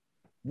different.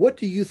 What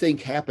do you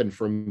think happened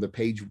from the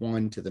page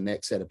one to the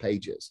next set of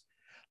pages?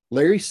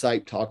 Larry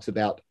Sipe talks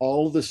about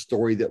all the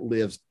story that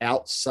lives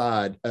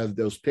outside of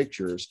those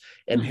pictures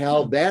and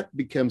how that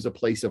becomes a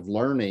place of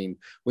learning.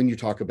 When you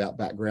talk about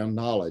background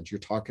knowledge, you're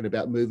talking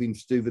about moving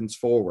students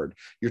forward.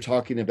 You're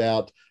talking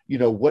about,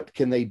 what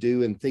can they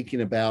do, and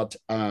thinking about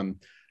what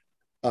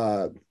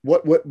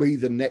be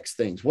the next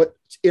things, what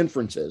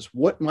inferences,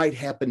 what might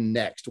happen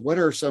next, what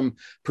are some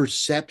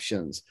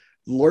perceptions.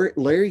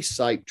 Larry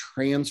Sipe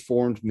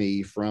transformed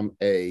me from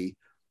a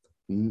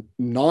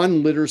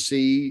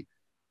non-literacy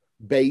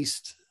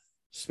based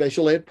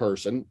special ed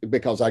person,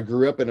 because I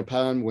grew up in a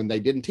time when they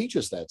didn't teach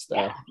us that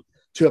stuff,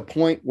 to a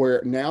point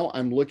where now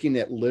I'm looking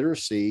at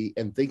literacy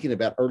and thinking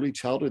about early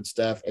childhood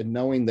stuff and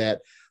knowing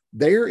that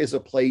there is a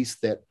place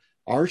that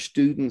our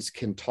students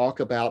can talk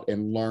about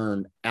and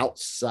learn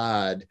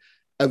outside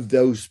of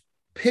those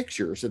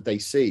pictures that they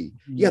see.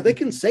 Yeah, they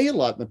can say a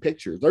lot in the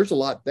pictures. There's a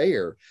lot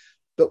there.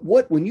 But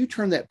when you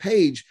turn that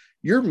page,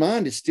 your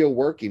mind is still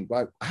working.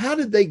 How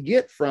did they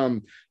get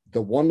from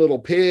the one little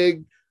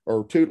pig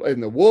or two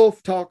and the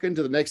wolf talking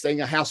to the next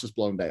thing a house is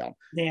blown down?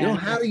 Yeah.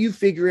 How do you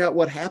figure out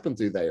what happened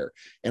through there?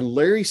 And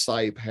Larry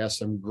Sipe has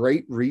some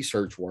great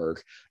research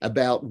work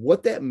about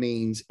what that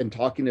means and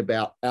talking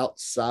about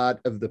outside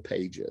of the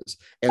pages.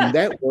 And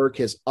that work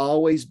has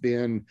always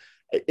been,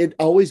 it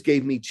always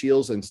gave me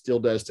chills and still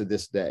does to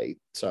this day.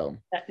 So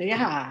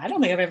I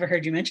don't think I've ever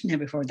heard you mention him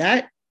before.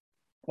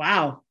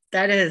 Wow.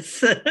 That is,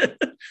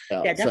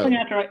 definitely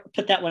have to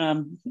put that one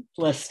on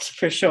list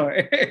for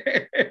sure.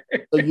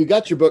 So you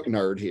got your book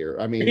nerd here.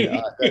 I mean,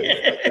 you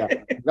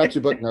got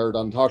your book nerd.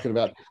 I'm talking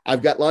about,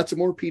 I've got lots of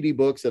more PD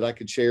books that I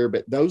could share,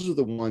 but those are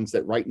the ones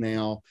that right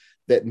now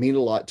that mean a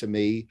lot to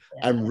me.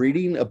 Yeah. I'm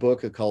reading a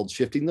book called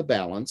Shifting the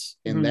Balance,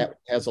 and that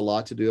has a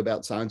lot to do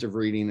about science of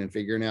reading and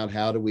figuring out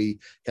how do we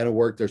kind of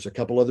work. There's a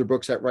couple other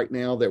books out right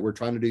now that we're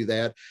trying to do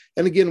that.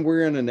 And again,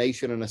 we're in a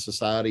nation and a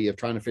society of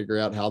trying to figure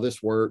out how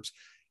this works.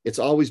 It's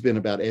always been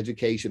about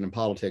education and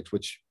politics,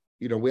 which,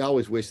 we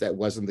always wish that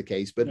wasn't the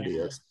case, but it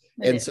is.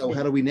 And so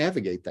how do we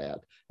navigate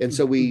that? And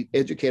so we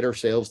educate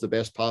ourselves the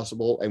best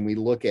possible, and we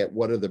look at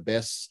what are the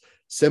best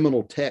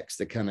seminal texts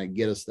that kind of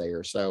get us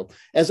there. So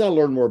as I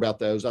learn more about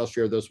those, I'll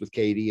share those with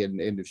Katie, and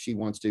if she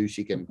wants to,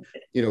 she can,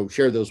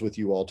 share those with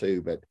you all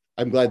too. But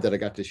I'm glad that I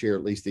got to share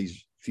at least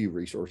these few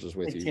resources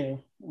with you. Too.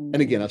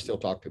 And again, I still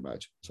talk too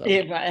much. So.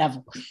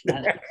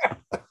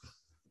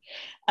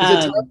 Is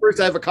it time for us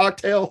to have a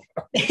cocktail?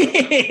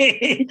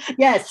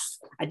 Yes,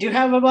 I do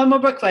have one more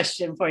book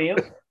question for you.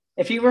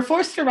 If you were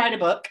forced to write a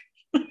book,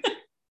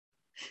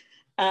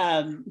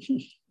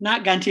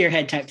 not gun to your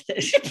head type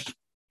thing,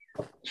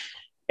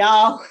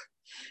 y'all,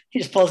 He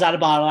just pulls out a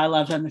bottle. I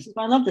love him. He says,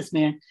 well, I love this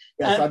man.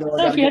 Yes, I know.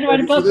 So if you had to write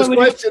a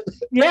book,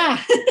 yeah,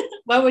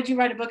 what would you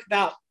write a book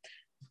about?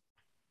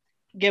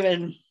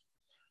 Given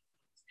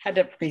had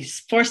to be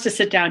forced to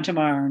sit down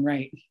tomorrow and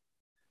write.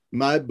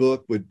 My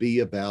book would be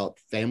about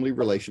family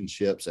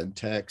relationships and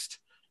text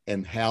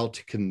and how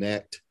to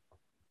connect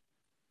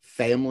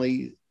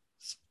families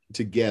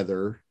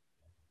together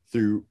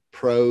through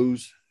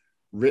prose,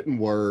 written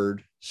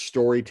word,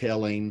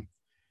 storytelling,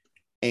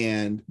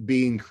 and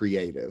being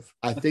creative.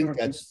 I think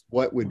that's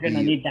what would be. We're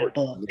going to need that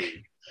book.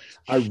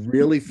 I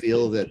really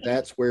feel that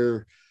that's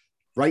where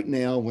right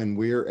now, when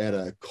we're at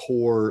a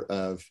core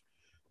of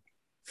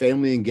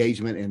family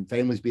engagement and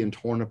families being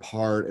torn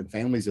apart and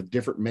families of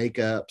different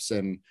makeups,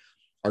 and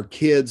our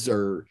kids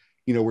are,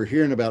 we're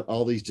hearing about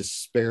all these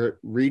disparate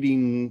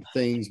reading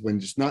things when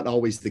it's not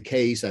always the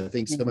case. I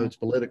think some of it's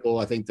political.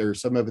 I think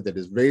there's some of it that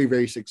is very,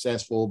 very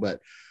successful, but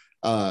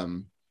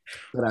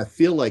I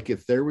feel like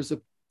if there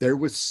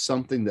was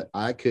something that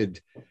I could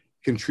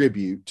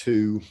contribute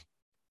to,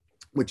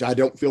 which I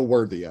don't feel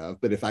worthy of,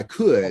 but if I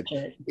could,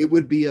 it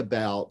would be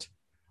about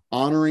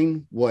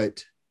honoring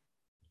what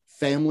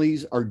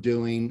families are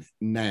doing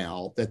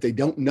now that they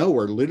don't know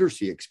are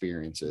literacy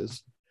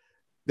experiences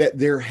that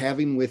they're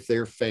having with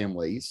their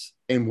families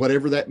and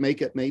whatever that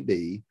makeup may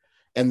be,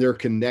 and they're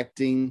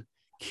connecting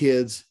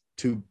kids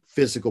to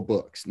physical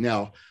books.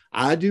 Now,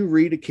 I do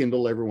read a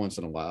Kindle every once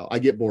in a while. I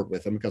get bored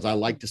with them because I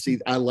like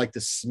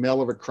the smell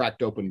of a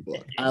cracked open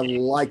book. I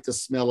like the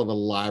smell of a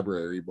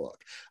library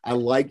book. I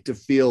like to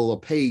feel a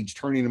page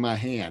turning in my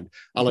hand.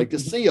 I like to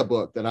see a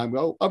book that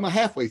I'm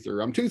halfway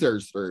through, I'm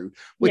 2/3 through,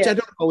 which I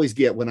don't always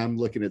get when I'm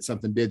looking at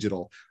something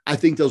digital. I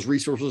think those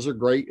resources are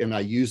great and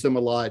I use them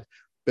a lot,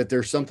 but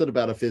there's something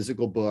about a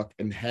physical book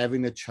and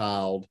having a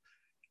child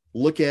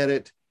look at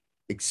it,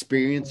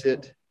 experience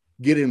it,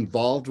 get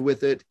involved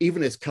with it,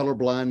 even as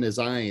colorblind as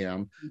I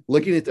am,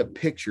 looking at the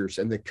pictures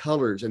and the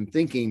colors and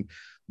thinking,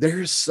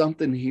 there's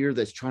something here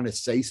that's trying to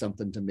say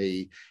something to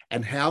me.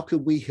 And how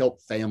could we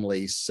help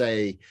families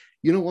say,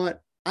 you know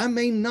what? I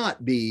may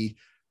not be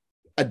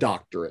a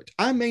doctorate.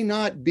 I may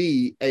not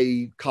be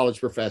a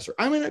college professor.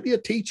 I may not be a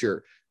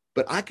teacher,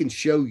 but I can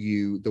show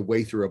you the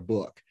way through a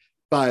book.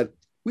 But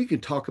we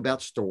can talk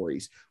about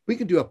stories. We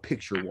can do a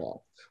picture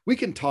wall. We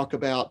can talk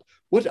about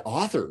what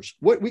authors,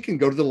 what we can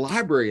go to the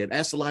library and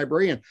ask the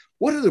librarian,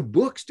 what other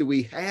books do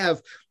we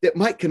have that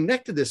might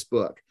connect to this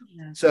book?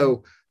 Yeah.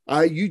 So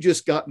you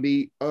just got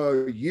me,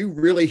 you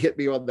really hit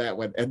me on that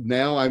one. And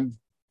now I'm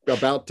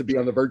about to be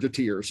on the verge of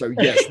tears. So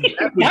yes.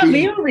 Got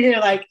me over here.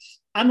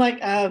 I'm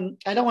like,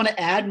 I don't want to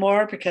add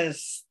more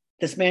because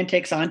this man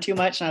takes on too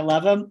much and I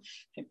love him,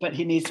 but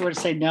he needs to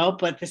say no.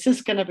 But this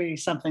is going to be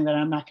something that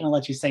I'm not going to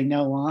let you say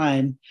no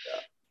on,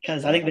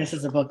 because I think this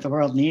is a book the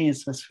world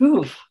needs. I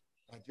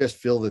just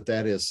feel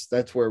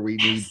that's where we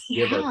need to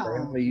give our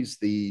families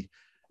the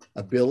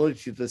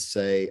ability to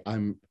say,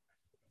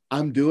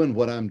 I'm doing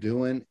what I'm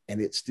doing,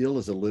 and it still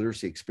is a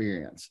literacy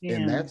experience. Yeah.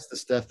 And that's the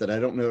stuff that I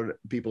don't know that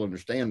people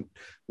understand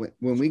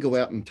when we go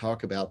out and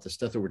talk about the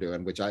stuff that we're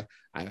doing, which I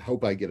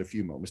hope I get a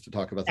few moments to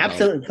talk about.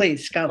 Absolutely.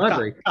 Please go.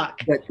 Talk.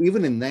 But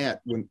even in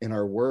that, when in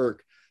our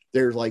work,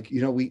 they're like,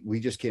 we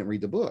just can't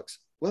read the books.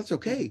 Well, that's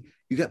okay.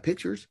 You got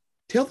pictures.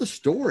 Tell the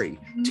story.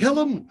 Tell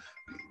them,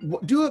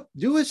 do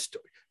a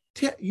story.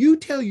 You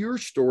tell your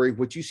story,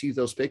 what you see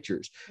those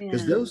pictures,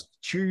 because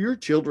your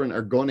children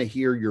are going to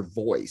hear your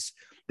voice.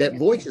 That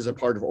voice is a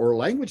part of oral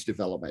language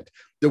development.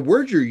 The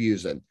words you're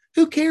using,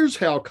 who cares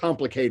how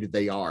complicated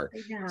they are?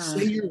 Yeah.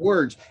 Say your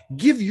words,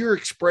 give your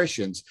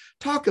expressions,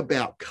 talk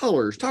about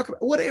colors, talk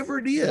about whatever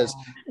it is.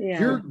 Yeah.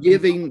 You're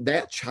giving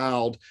that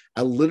child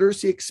a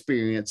literacy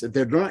experience that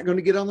they're not going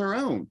to get on their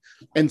own.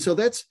 And so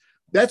that's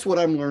what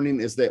I'm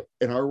learning, is that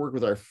in our work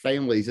with our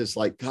families, it's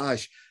like,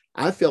 gosh,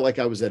 I feel like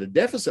I was at a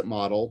deficit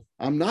model.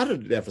 I'm not at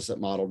a deficit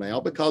model now,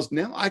 because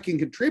now I can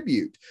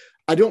contribute.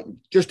 I don't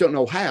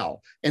know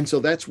how. And so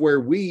that's where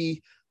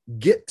we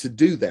get to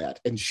do that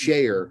and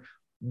share.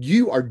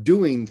 You are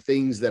doing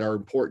things that are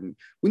important.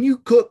 When you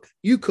cook.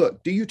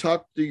 Do you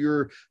talk to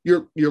your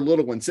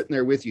little one sitting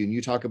there with you, and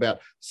you talk about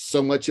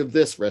so much of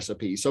this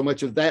recipe, so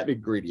much of that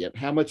ingredient,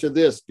 how much of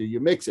this, do you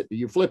mix it? Do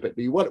you flip it?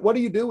 What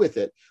do you do with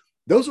it?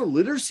 Those are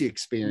literacy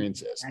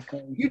experiences.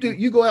 Exactly.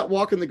 You go out,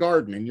 walk in the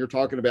garden, and you're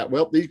talking about,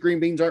 well, these green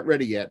beans aren't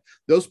ready yet.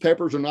 Those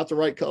peppers are not the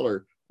right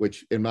color,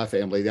 which in my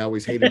family, they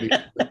always hated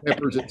the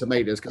peppers and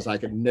tomatoes because I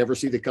could never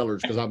see the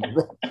colors, because I'm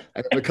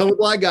a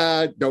colorblind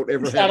guy. Don't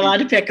ever have. Not allowed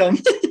to pick them.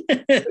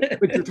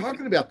 But you're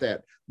talking about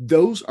that.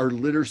 Those are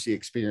literacy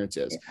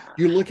experiences. Yeah.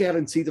 You look out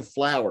and see the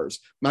flowers.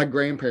 My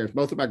grandparents,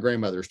 both of my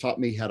grandmothers, taught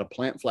me how to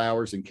plant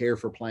flowers and care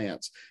for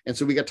plants. And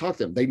so we got to talk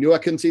to them. They knew I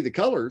couldn't see the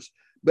colors,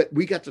 but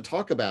we got to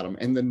talk about them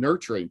and the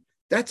nurturing.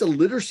 That's a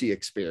literacy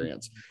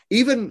experience.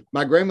 Even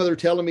my grandmother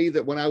telling me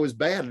that when I was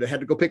bad, I had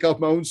to go pick off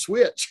my own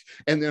switch.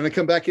 And then I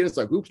come back in, it's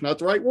like, oops, not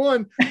the right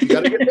one. You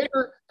got to get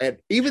bigger. And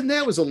even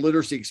that was a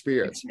literacy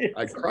experience.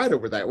 I cried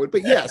over that one,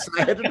 but yes,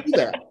 I had to do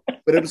that.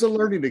 But it was a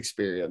learning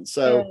experience.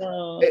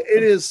 So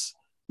it is,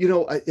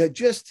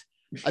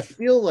 I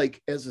feel like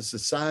as a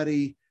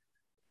society,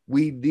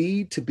 we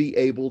need to be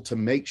able to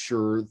make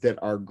sure that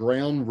our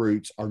ground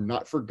roots are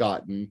not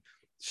forgotten.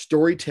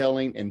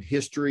 Storytelling and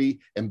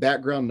history and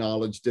background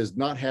knowledge does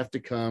not have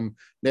to come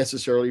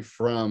necessarily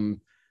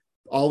from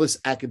all this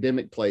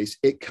academic place.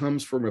 It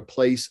comes from a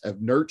place of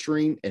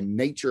nurturing and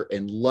nature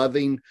and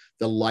loving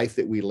the life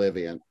that we live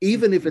in.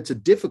 Even if it's a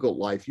difficult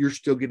life, you're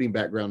still getting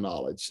background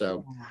knowledge.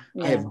 So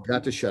I have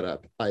got to shut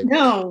up.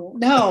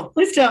 No,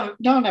 please don't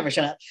ever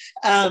shut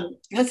up.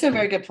 That's a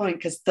very good point,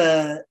 because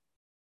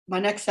my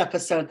next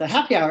episode, the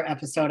happy hour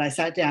episode, I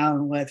sat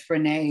down with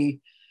Renee,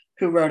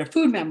 who wrote a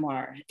food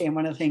memoir. And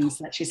one of the things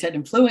that she said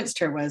influenced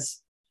her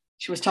was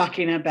she was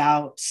talking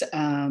about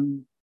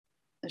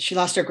she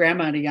lost her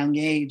grandma at a young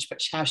age, but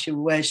how she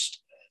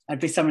wished I'd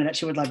be someone that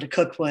she would love to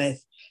cook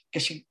with,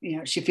 because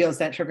she feels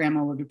that her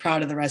grandma would be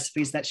proud of the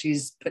recipes that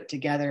she's put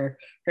together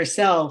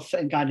herself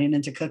and gotten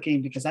into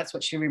cooking, because that's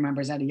what she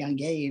remembers at a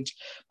young age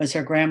was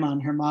her grandma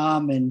and her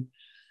mom. And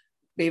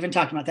we even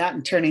talked about that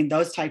and turning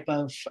those type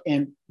of,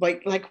 and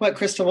like what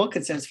Crystal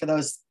Wilkinson says, for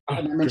those,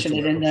 I mentioned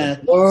it in the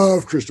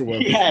love Crystal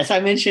Wilkinson. Yes, I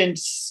mentioned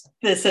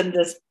this in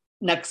this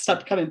next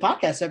upcoming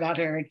podcast about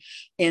her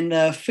in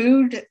the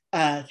food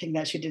thing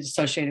that she did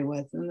associated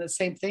with, and the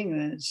same thing.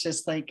 And it's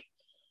just like,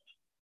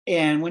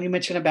 and when you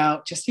mention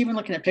about just even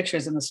looking at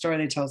pictures in the story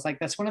they tell us, like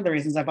that's one of the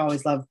reasons I've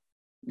always loved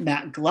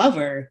Matt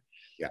Glover.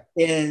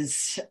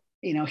 Is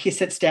he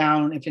sits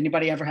down, if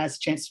anybody ever has a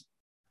chance to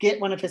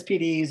get one of his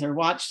PDs or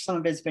watch some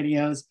of his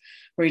videos,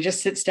 where he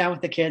just sits down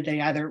with the kid. They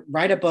either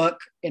write a book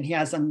and he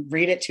has them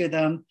read it to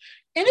them,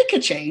 and it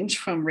could change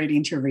from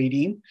reading to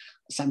reading.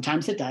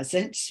 Sometimes it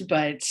doesn't,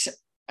 but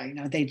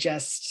they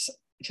just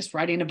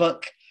writing a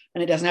book,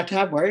 and it doesn't have to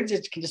have words.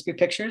 It can just be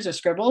pictures or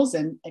scribbles,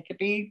 and it could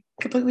be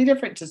completely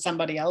different to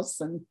somebody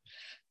else. And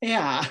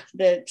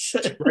that's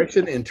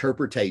expression,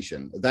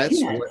 interpretation.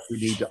 That's what we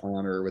need to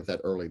honor with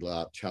that early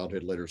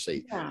childhood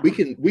literacy.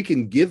 We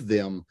can give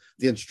them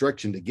the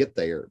instruction to get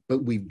there,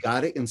 but we've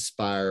got to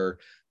inspire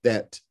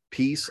that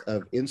piece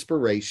of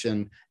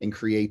inspiration and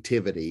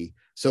creativity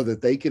so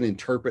that they can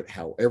interpret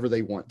however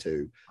they want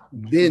to.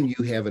 Then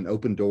you have an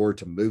open door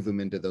to move them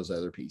into those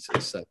other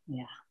pieces. So.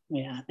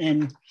 Yeah.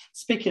 And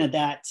speaking of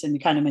that, and you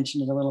kind of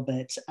mentioned it a little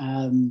bit,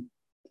 I'm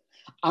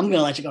going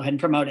to let you go ahead and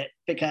promote it,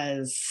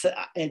 because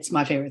it's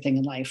my favorite thing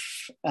in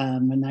life.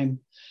 And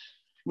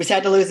we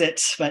sad to lose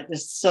it, but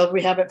so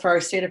we have it for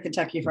our state of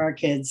Kentucky for our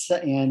kids.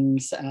 And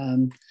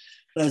for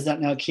those that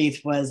don't know,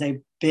 Keith was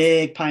a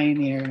big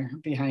pioneer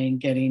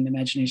behind getting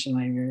Imagination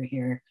Library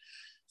here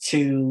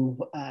to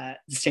the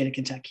state of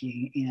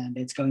Kentucky, and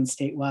it's going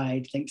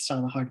statewide thanks to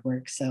all the hard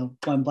work. So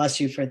God bless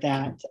you for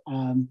that.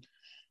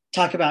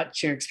 Talk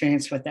about your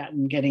experience with that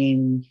and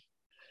getting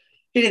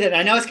it.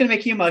 I know it's going to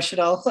make you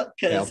emotional.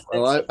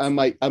 I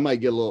might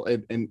get a little,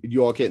 and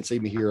you all can't see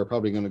me here. I'm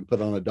probably going to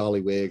put on a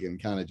dolly wig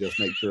and kind of just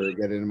make sure I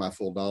get into my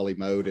full dolly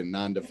mode in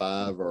 9 to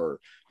 5 or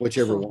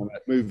whichever one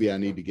movie I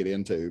need to get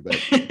into. But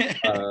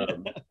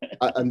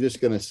I'm just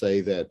going to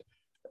say that,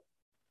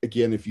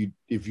 again, if you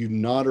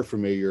not are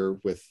familiar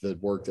with the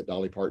work that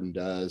Dolly Parton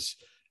does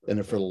in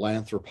a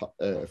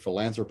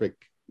philanthropic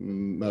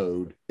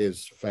mode,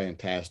 is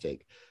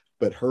fantastic.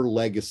 But her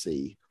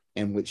legacy,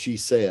 and what she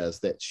says,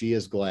 that she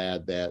is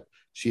glad that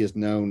she is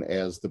known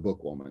as the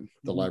book woman,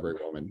 the library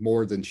woman,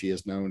 more than she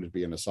is known as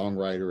being a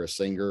songwriter, a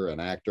singer,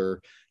 an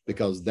actor,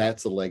 because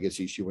that's the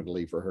legacy she would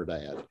leave for her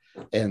dad.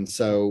 And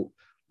so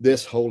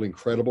this whole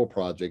incredible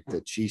project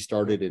that she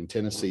started in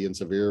Tennessee, in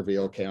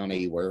Sevierville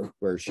County,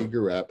 where she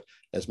grew up,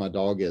 as my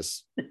dog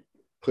is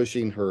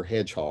pushing her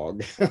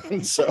hedgehog.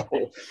 So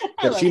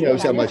she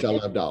knows how much I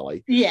love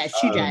Dolly. Yes,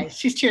 she does.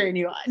 She's cheering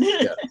you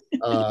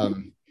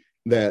on.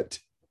 That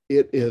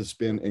it has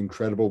been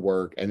incredible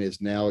work, and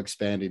is now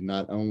expanding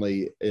not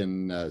only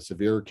in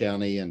Sevier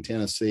County and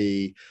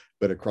Tennessee,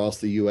 but across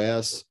the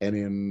U.S. and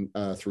in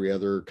 3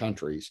 other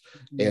countries.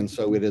 And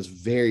so it is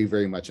very,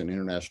 very much an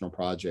international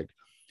project.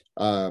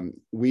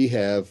 We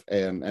have,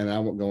 and I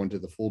won't go into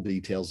the full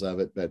details of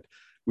it, but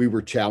we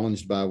were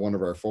challenged by one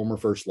of our former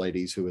first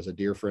ladies, who is a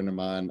dear friend of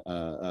mine,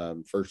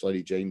 First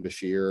Lady Jane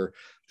Bashir,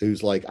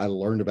 who's like, I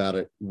learned about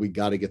it. We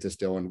got to get this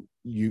done.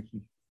 You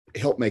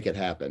help make it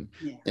happen.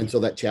 And so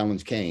that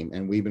challenge came,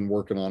 and we've been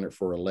working on it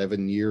for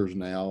 11 years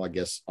now, I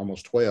guess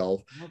almost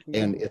 12,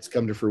 and it's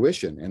come to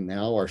fruition. And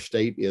now our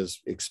state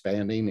is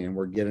expanding, and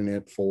we're getting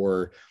it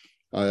for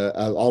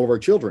all of our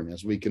children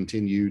as we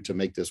continue to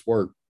make this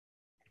work.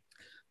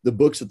 The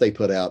books that they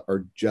put out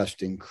are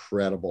just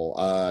incredible.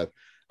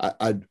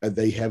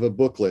 They have a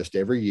book list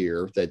every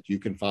year that you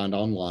can find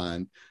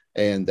online,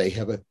 and they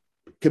have a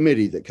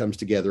committee that comes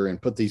together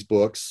and put these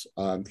books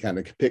kind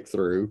of pick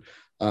through.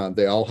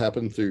 They all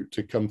happen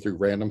to come through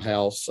Random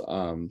House,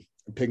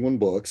 Penguin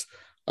Books,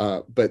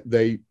 but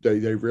they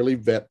really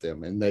vet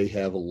them, and they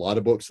have a lot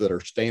of books that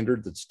are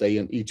standard that stay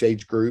in each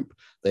age group.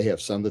 They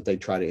have some that they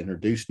try to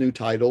introduce new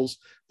titles.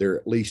 There are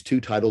at least 2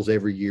 titles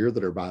every year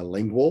that are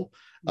bilingual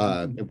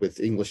with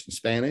English and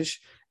Spanish.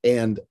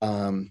 And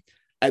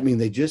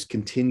they just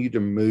continue to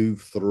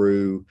move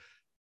through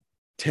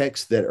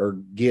texts that are,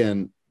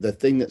 again, the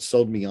thing that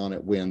sold me on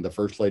it when the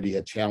First Lady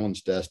had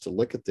challenged us to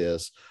look at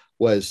this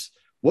was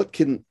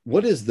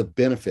what is the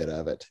benefit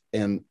of it?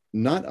 And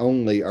not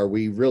only are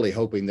we really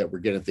hoping that we're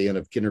getting at the end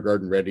of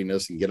kindergarten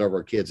readiness and get all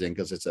our kids in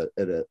because it's at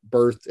a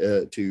birth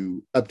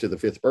to up to the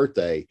 5th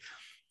birthday.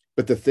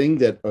 But the thing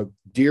that a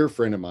dear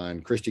friend of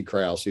mine, Christy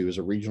Krause, who is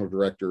a regional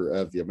director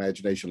of the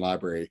Imagination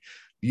Library,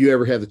 you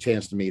ever have the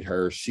chance to meet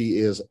her, she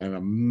is an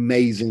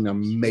amazing,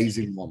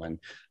 amazing woman.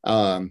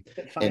 And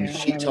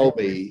she told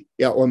me,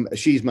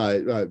 she's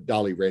my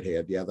Dolly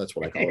Redhead. Yeah, that's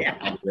what I call her.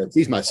 Yeah.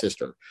 She's my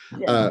sister.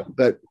 Yeah.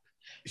 But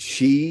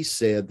she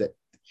said that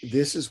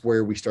this is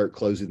where we start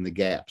closing the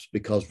gaps,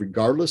 because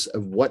regardless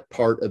of what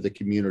part of the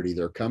community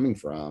they're coming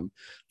from,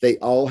 they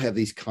all have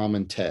these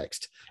common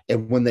texts.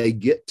 And when they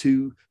get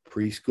to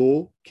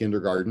preschool,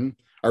 kindergarten,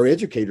 our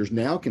educators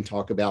now can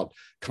talk about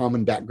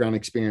common background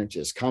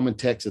experiences, common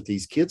texts that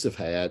these kids have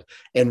had.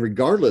 And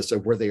regardless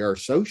of where they are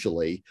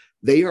socially,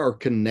 they are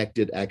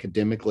connected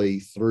academically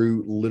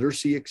through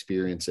literacy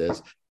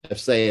experiences of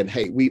saying,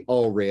 hey, we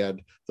all read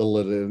The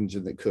Little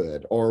Engine That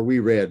Could, or we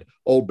read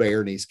Old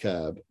Bear and His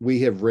Cub. We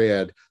have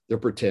read The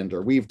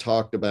Pretender. We've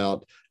talked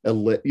about,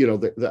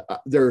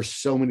 there are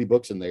so many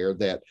books in there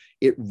that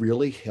it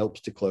really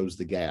helps to close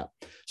the gap.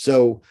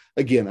 So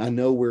again, I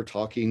know we're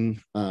talking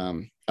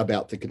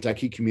about the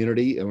Kentucky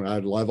community, and I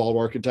love all of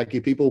our Kentucky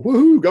people.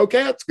 Woohoo, go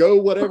Cats, go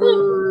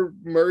whatever,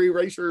 Murray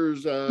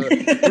Racers,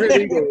 Red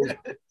Eagles.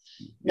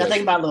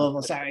 Nothing about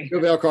Louisville, sorry.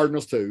 Go Bell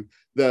Cardinals too.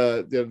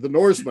 The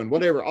Norsemen,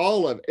 whatever,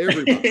 all of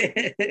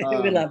everybody.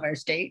 We love our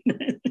state.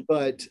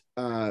 But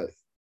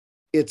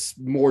it's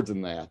more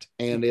than that.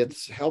 And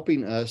it's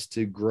helping us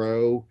to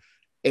grow.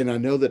 And I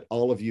know that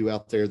all of you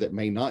out there that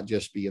may not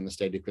just be in the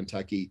state of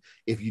Kentucky,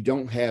 if you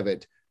don't have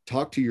it,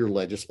 talk to your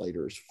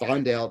legislators,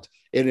 find out.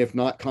 And if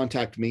not,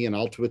 contact me and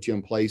I'll put you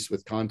in place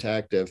with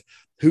contact of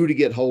who to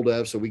get hold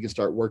of so we can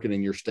start working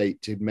in your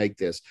state to make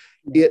this.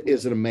 It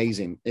is an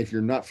amazing. If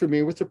you're not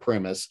familiar with the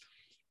premise,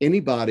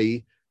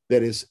 anybody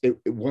that is,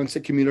 once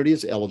a community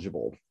is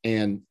eligible,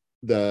 and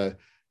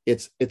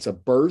it's a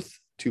birth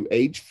to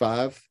age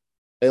 5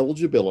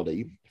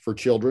 eligibility for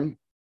children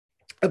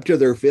up to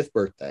their 5th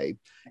birthday.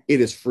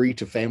 It is free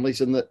to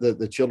families and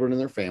the children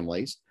and their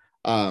families.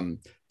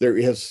 There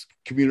is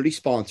community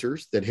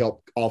sponsors that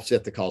help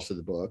offset the cost of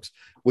the books.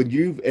 When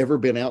you've ever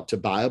been out to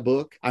buy a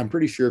book, I'm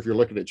pretty sure if you're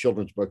looking at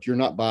children's books, you're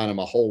not buying them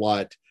a whole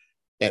lot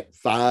at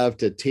 $5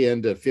 to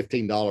 $10 to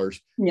 $15.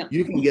 Yeah.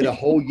 You can get a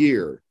whole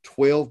year,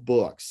 12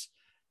 books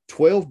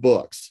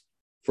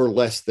for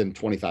less than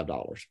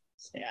 $25.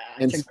 Yeah,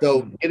 and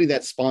so getting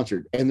that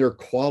sponsored, and they're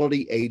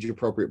quality age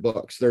appropriate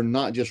books. They're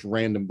not just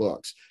random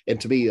books.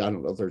 And to me, I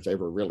don't know if there's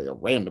ever really a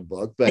random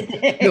book, but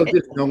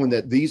just knowing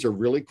that these are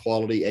really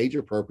quality age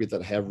appropriate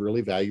that have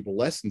really valuable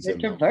lessons. They're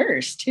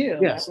diverse too.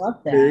 Yes, I love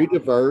that. Very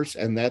diverse.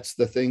 And that's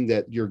the thing,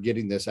 that you're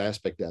getting this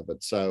aspect of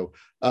it. So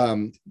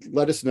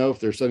let us know if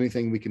there's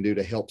anything we can do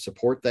to help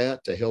support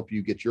that, to help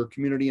you get your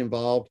community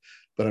involved.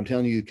 But I'm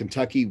telling you,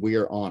 Kentucky, we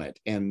are on it.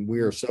 And we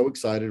are so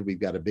excited. We've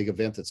got a big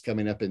event that's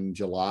coming up in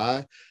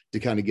July to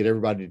kind of get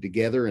everybody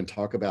together and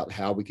talk about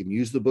how we can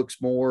use the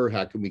books more,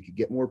 how can we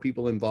get more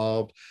people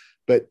involved.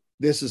 But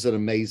this is an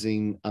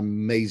amazing,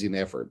 amazing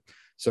effort.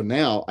 So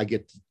now I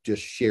get to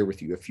just share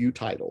with you a few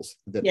titles.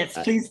 Yes,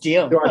 please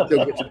do. Do I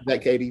still get to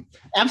that, Katie?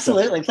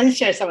 Absolutely. So, please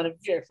share some of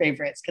your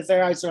favorites, because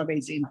there are some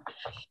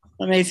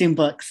amazing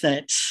books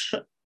that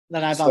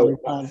I've always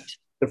loved.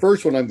 The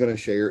first one I'm going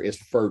to share is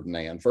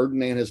Ferdinand.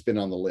 Ferdinand has been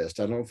on the list.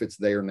 I don't know if it's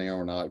there now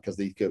or not, because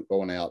these keep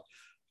going out.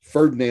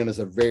 Ferdinand is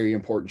a very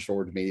important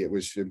story to me. It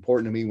was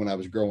important to me when I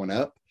was growing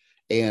up,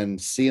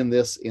 and seeing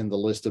this in the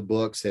list of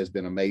books has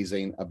been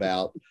amazing,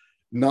 about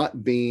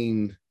not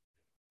being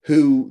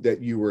who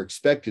that you were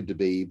expected to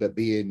be, but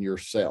being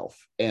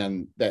yourself.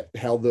 And that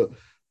how the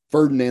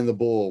Ferdinand the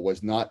Bull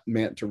was not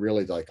meant to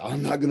really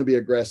I'm not going to be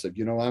aggressive.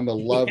 I'm a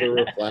lover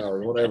of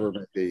flowers, whatever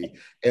it may be.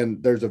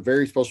 And there's a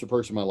very special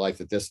person in my life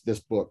that this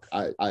book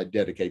I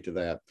dedicate to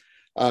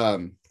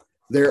that.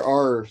 There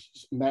are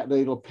Matt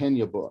de la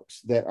Pena books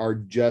that are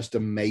just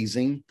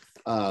amazing.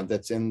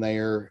 That's in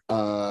there.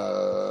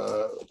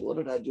 What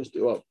did I just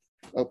do?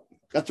 Oh,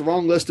 got the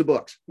wrong list of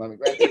books. Let me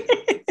grab it.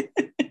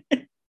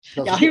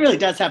 Yeah, he really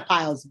does have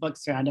piles of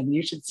books around him.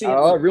 You should see it.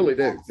 Oh, I really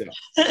do. Yeah.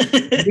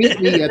 Meet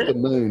Me at the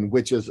Moon,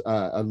 which is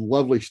a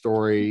lovely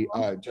story.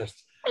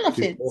 Just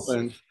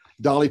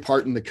Dolly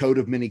Parton, The Coat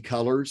of Many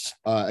Colors,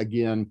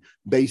 again,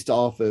 based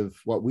off of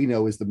what we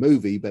know is the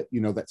movie, but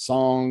that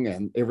song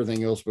and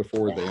everything else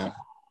before then.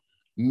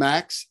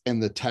 Max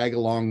and the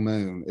Tagalong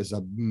Moon is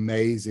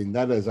amazing.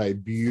 That is a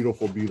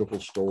beautiful,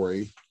 beautiful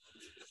story.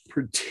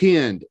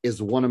 Pretend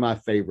is one of my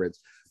favorites.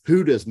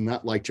 Who does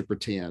not like to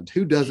pretend?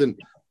 Who doesn't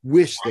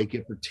wish they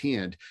could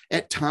pretend?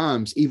 At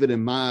times, even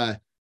in my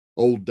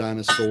old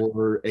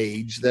dinosaur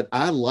age, that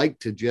I like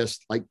to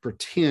just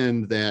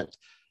pretend that,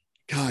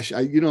 gosh,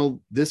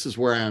 this is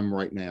where I am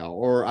right now,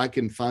 or I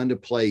can find a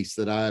place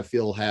that I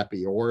feel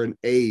happy, or an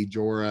age,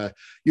 or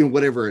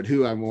whatever,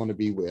 who I want to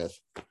be with.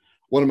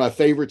 One of my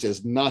favorites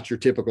is Not Your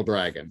Typical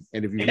Dragon.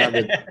 And if you've not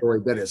read the story,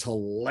 that is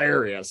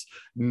hilarious.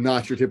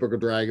 Not Your Typical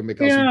Dragon,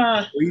 because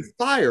he breathes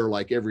fire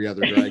like every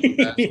other dragon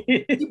does.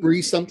 He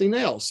breathes something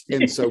else.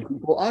 And so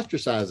people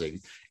ostracize him.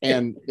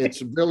 And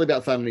it's really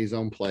about finding his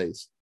own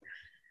place.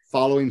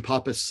 Following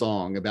Papa's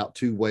song about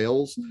two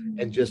whales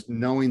and just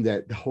knowing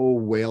that whole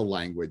whale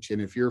language.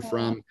 And if you're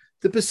from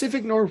the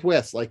Pacific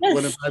Northwest, like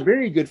one of my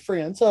very good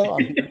friends, I'm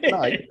here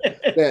tonight,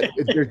 that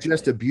there's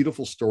just a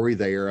beautiful story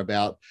there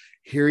about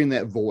hearing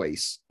that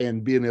voice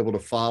and being able to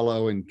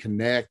follow and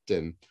connect.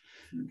 And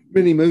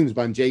Many Moons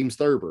by James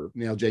Thurber.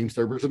 Now, James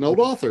Thurber is an old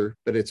author,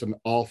 but it's an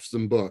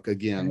awesome book.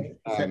 Again,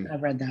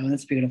 I've read that one.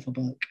 It's a beautiful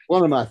book.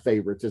 One of my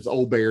favorites is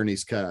Old Bear and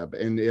His Cub.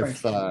 And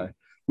if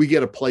we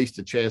get a place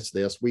to chance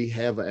this, we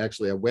have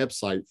actually a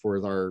website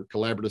for our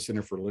Collaborative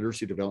Center for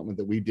Literacy Development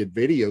that we did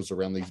videos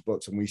around these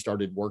books, and we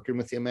started working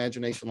with the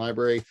Imagination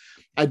Library.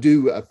 I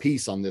do a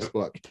piece on this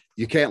book.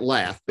 You can't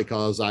laugh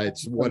because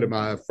it's one of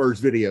my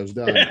first videos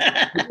done.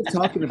 We're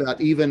talking about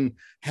even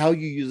how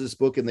you use this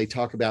book, and they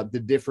talk about the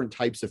different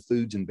types of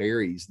foods and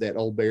berries that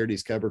Old Bear and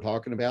His Cub are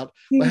talking about,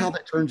 but how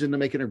that turns into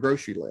making a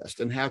grocery list,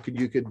 and how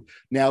you could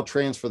now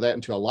transfer that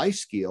into a life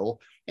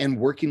skill and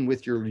working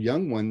with your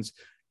young ones,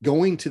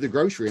 going to the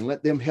grocery and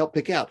let them help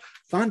pick out.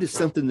 Find us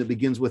something that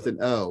begins with an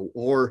O,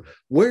 or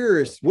what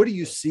do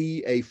you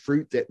see a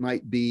fruit that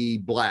might be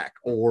black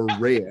or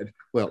red?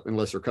 Well,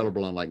 unless they're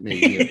colorblind like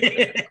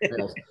me.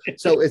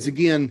 So it's,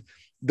 again,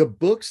 the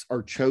books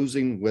are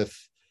chosen with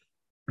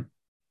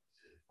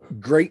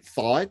great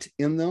thought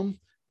in them,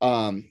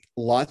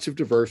 lots of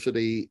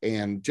diversity,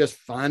 and just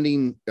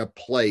finding a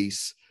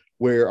place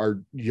where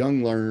our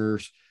young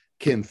learners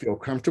can feel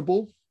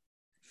comfortable,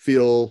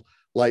 feel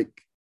like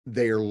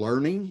they're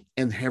learning,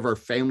 and have our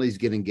families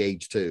get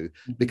engaged too.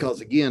 Because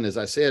again, as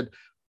I said,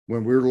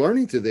 when we're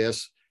learning through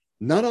this,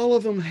 not all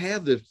of them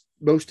have the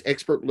most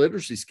expert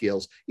literacy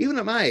skills. Even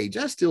at my age,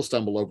 I still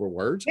stumble over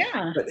words.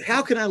 But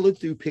how can I look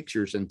through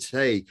pictures and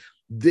say,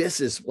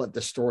 this is what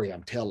the story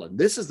I'm telling,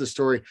 this is the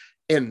story,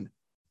 and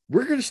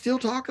we're going to still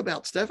talk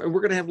about stuff, and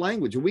we're going to have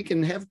language, and we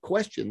can have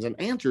questions and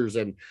answers,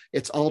 and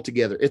it's all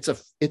together. It's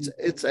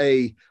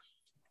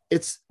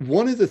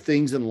one of the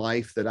things in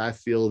life that I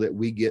feel that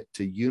we get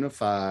to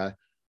unify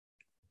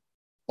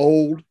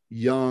old,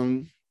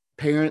 young,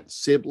 parent,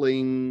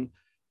 sibling,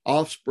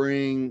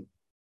 offspring,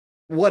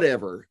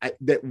 whatever,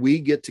 that we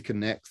get to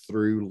connect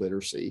through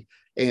literacy.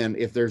 And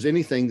if there's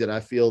anything that I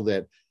feel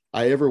that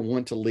I ever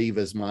want to leave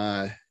as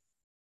my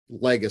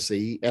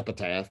legacy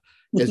epitaph,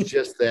 it's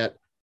just that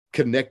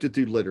connected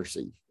through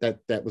literacy.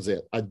 That was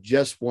it. I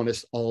just want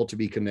us all to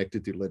be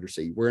connected through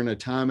literacy. We're in a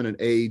time and an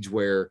age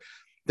where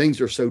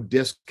things are so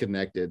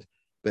disconnected,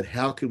 but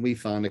how can we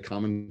find a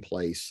common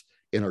place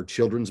in our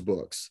children's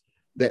books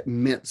that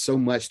meant so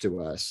much to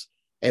us?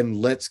 And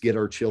let's get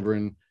our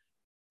children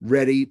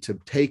ready to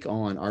take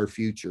on our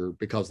future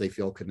because they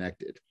feel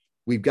connected.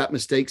 We've got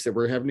mistakes that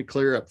we're having to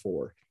clear up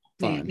for.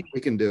 Fine,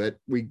 we can do it.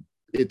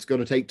 It's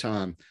going to take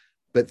time,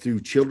 but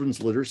through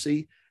children's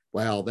literacy,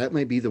 wow, that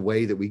may be the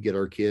way that we get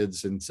our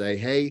kids and say,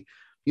 hey,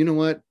 you know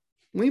what?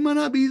 We might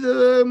not be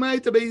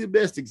the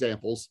best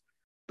examples,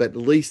 but at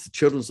least the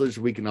children's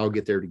literacy, we can all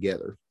get there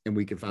together and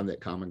we can find that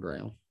common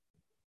ground.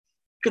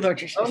 Good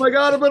Lord, oh my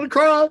God, I'm going to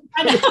cry.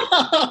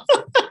 I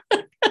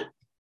know.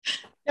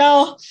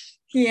 No,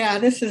 yeah,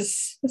 this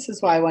is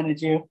why I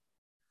wanted you.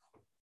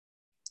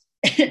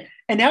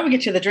 And now we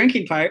get to the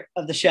drinking part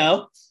of the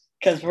show,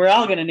 because we're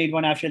all going to need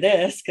one after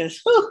this,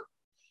 because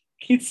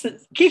Keith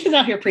is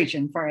out here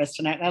preaching for us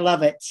tonight, and I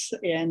love it.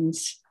 And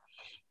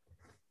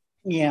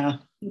yeah,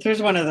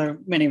 there's one of the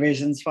many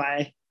reasons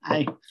why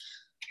I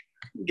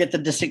get the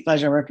distinct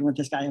pleasure of working with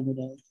this guy every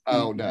day.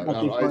 Oh no,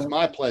 it's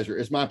my pleasure.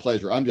 It's my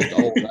pleasure. I'm just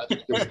old. I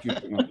just do what you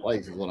put in my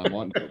place is what I'm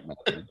wanting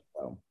to.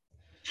 So.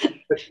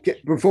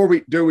 Before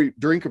we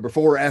drink, or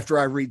before or after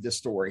I read this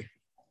story?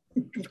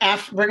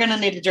 We're going to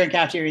need to drink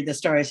after you read this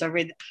story. So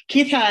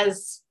Keith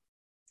has,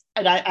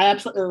 and I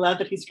absolutely love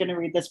that he's going to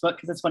read this book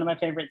because it's one of my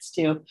favorites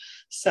too.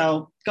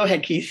 So go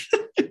ahead, Keith.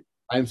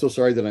 I'm so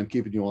sorry that I'm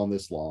keeping you on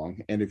this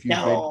long. And if you've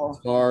made it this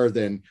far,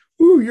 then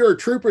you're a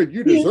trooper.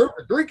 You deserve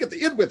a drink at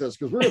the end with us,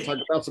 because we're going to talk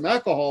about some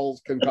alcohol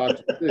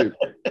concoction too.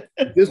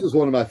 This is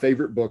one of my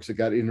favorite books that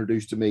got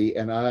introduced to me.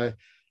 And I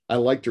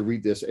like to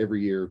read this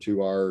every year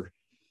to our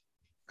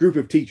group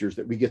of teachers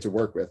that we get to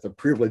work with. The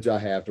privilege I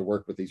have to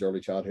work with these early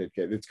childhood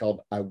kids. It's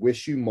called I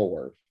Wish You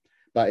More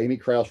by Amy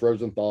Krauss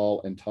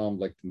Rosenthal and Tom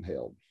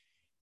Lichtenheld.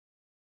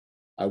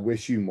 I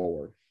wish you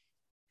more.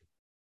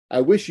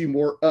 I wish you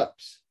more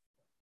ups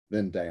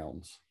than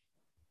downs.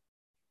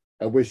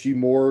 I wish you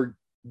more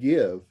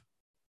give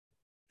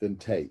than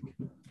take.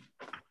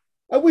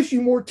 I wish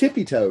you more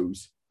tippy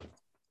toes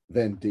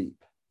than deep.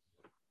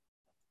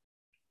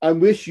 I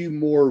wish you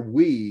more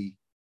we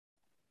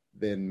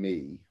than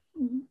me.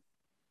 Mm-hmm.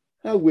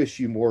 I wish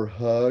you more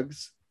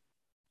hugs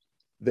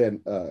than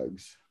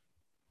Uggs.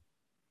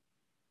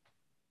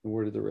 And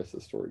where did the rest of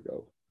the story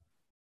go?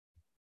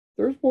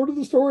 There's more to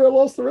the story. I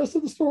lost the rest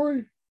of the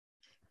story.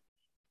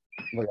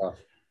 Oh my gosh.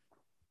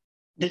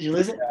 Did you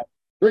lose it?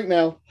 Drink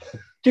now.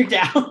 Drink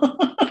down.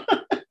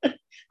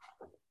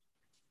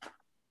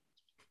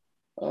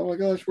 Oh my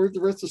gosh, where'd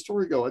the rest of the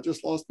story go? I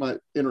just lost my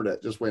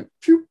internet. Just went.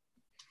 Phew.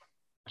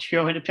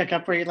 You're going to pick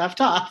up where you left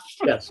off.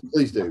 Yes,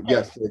 please do.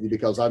 Yes,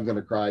 because I'm going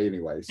to cry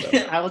anyway. So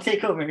I will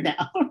take over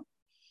now.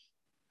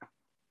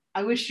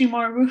 I wish you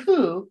more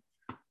woohoo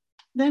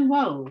than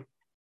whoa.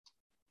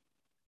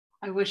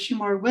 I wish you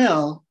more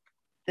will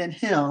than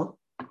hill.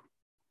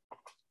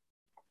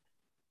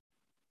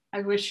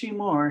 I wish you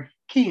more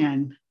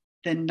can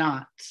than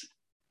not.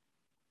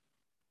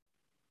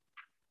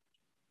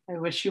 I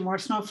wish you more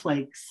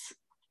snowflakes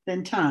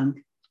than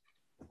tongue.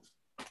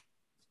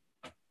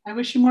 I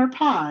wish you more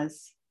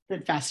pause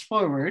than fast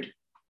forward.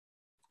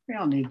 We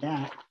all need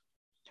that.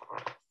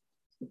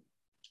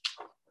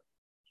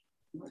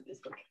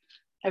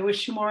 I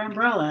wish you more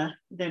umbrella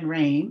than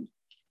rain.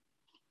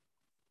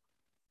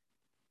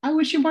 I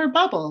wish you more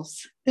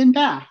bubbles than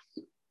bath.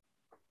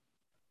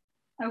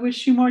 I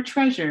wish you more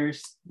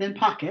treasures than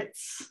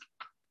pockets.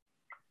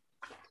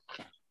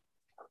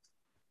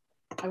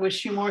 I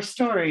wish you more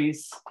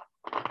stories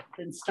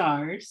than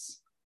stars.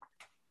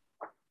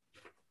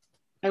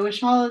 I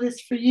wish all of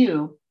this for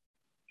you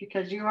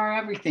because you are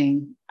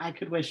everything I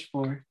could wish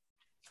for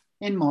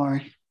and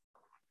more.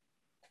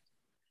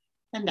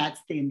 And that's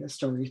the end of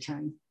story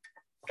time.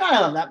 God, I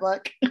love that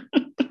book.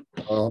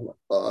 Oh,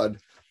 God.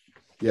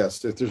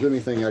 Yes, if there's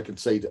anything I could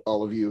say to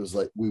all of you is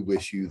like, we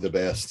wish you the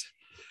best.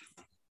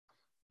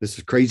 This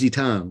is crazy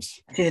times.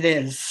 It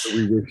is.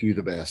 We wish you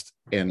the best.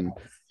 And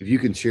if you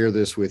can share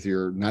this with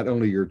not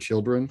only your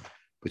children,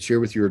 but share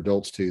with your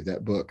adults too,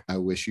 that book, I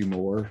Wish You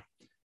More.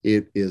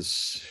 It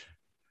is,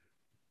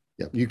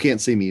 yeah, you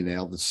can't see me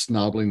now, the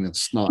snobbling and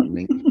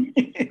snotting.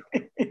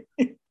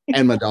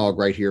 And my dog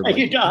right here. Like,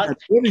 your dog.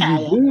 What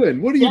are you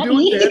doing? What are you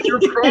doing, Dad? You're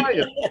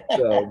crying.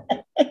 So,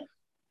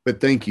 but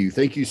thank you.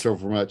 Thank you so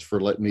much for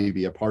letting me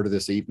be a part of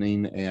this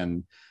evening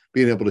and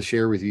being able to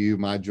share with you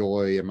my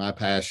joy and my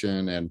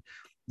passion and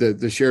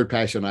the shared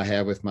passion I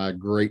have with my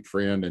great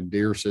friend and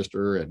dear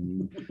sister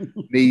and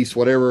niece,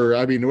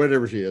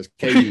 whatever she is,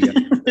 Katie.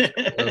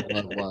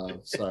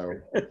 So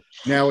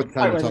now it's time to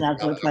talk. It was an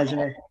absolute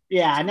pleasure.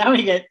 Yeah, now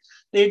we get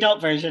the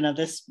adult version of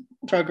this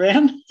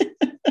program.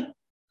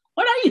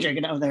 What are you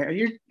drinking over there?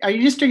 Are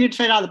you just drinking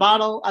straight out of the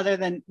bottle? Other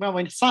than, well,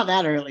 we saw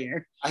that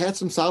earlier. I had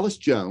some Silas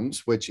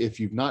Jones, which, if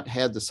you've not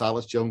had the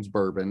Silas Jones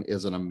bourbon,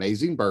 is an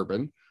amazing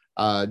bourbon.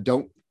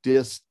 Don't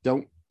diss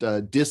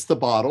the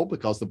bottle,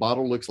 because the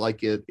bottle looks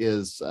like it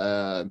is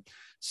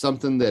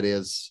something that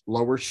is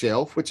lower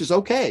shelf, which is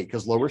okay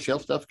because lower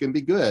shelf stuff can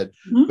be good,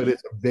 but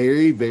it's a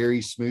very,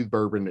 very smooth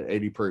bourbon at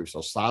 80 proof.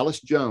 So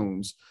Silas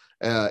Jones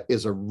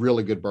is a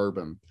really good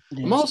bourbon.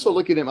 I'm also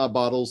looking at my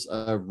bottles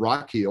of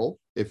Rock Hill.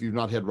 If you've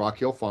not had Rock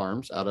Hill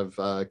Farms out of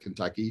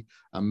Kentucky,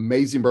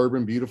 amazing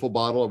bourbon, beautiful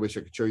bottle. I wish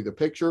I could show you the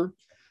picture.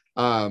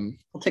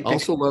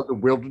 Also love the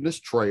Wilderness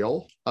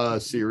Trail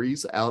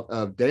series out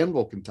of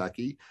Danville,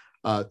 Kentucky.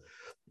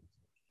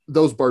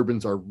 Those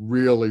bourbons are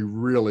really,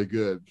 really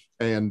good.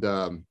 And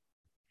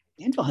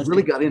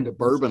really got into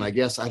bourbon, I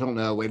guess. I don't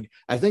know. And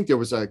I think there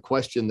was a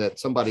question that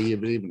somebody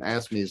even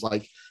asked me, is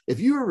like, if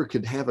you ever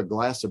could have a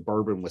glass of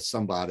bourbon with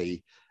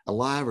somebody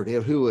alive or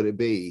dead, who would it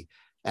be?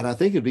 And I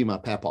think it'd be my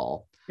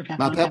papaw.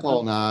 My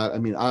papaw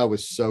and I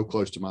was so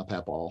close to my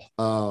papaw.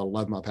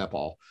 Love my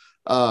papaw.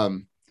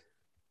 And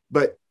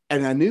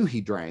I knew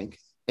he drank,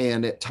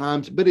 and at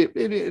times, but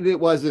it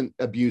wasn't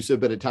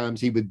abusive, but at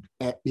times he would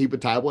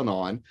tie one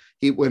on.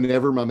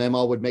 Whenever my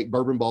mama would make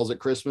bourbon balls at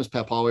Christmas,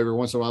 papaw every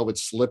once in a while would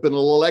slip in a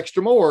little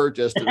extra more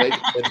just to make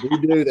that we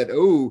knew that,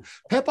 oh,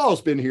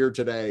 papaw's been here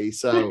today.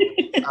 So,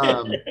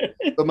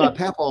 but my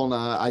papaw and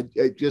I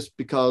just,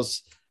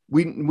 because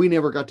we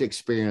never got to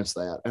experience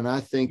that. And I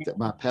think that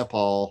my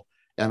papaw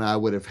and I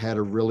would have had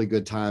a really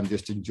good time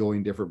just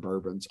enjoying different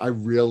bourbons. I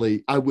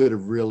would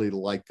have really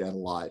liked that a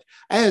lot.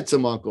 I had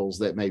some uncles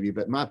that maybe,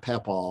 but my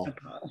papaw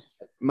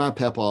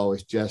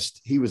is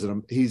just, he's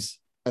an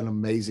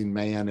amazing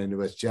man. And it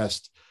was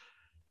just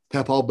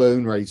papaw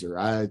bone raiser.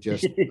 I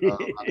just, my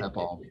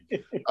papaw.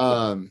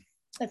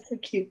 That's so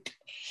cute.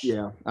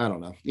 Yeah, I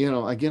don't know.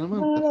 Again, I'm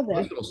an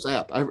emotional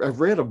sap. We've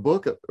read a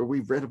book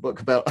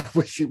about I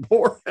Wish You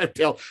More.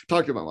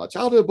 Talking about my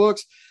childhood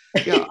books.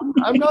 Yeah,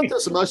 I'm not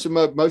this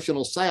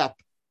emotional sap.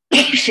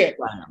 Shit.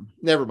 I am.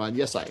 Never mind.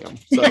 Yes, I am.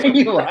 So.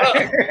 You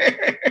are.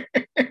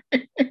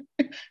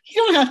 You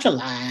don't have to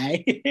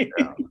lie.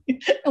 Yeah.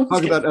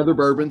 Talk about other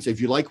bourbons. If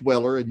you like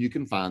Weller, and you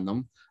can find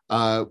them.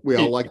 We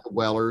all like the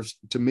Wellers.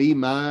 To me,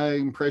 my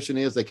impression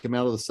is they come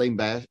out of the same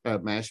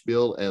mash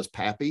bill as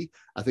Pappy.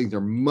 I think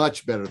they're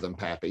much better than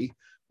Pappy.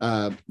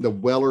 The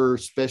Weller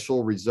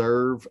Special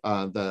Reserve,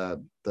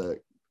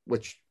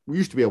 which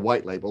used to be a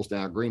white label, is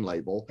now a green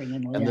label.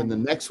 Then the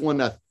next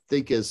one I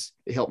think is,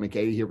 help me,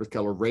 Katie, here with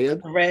color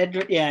red.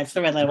 Red, yeah, it's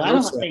the red label. I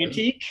don't want the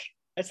antique.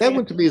 That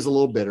one to me is a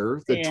little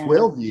bitter. The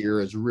 12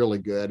 year is really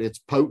good. It's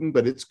potent,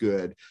 but it's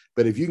good.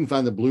 But if you can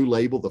find the blue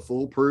label, the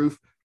foolproof,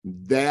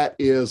 that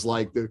is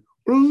like the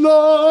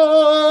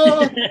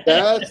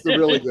that's the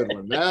really good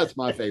one. That's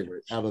my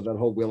favorite out of that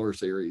whole Willer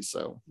series.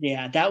 So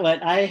yeah, that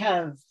one I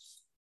have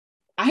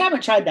I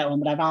haven't tried that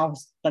one, but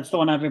that's the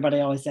one everybody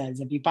always says.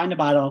 If you find a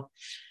bottle,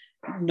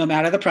 no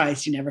matter the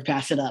price, you never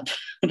pass it up.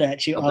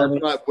 That you always.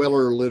 That's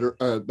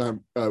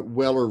not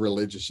Weller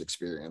religious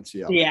experience.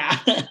 Yeah. Yeah.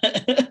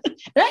 I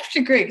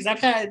actually agree because I've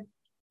had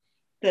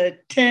the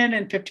 10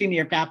 and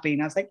 15-year Pappy,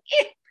 and I was like,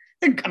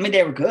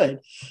 they were good.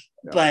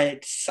 Yeah.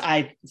 But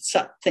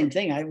same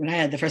thing. When I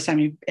had the first time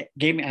you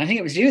gave me, I think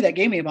it was you that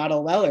gave me a bottle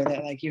of Weller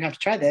that like, you have to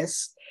try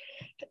this.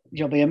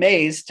 You'll be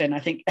amazed. And I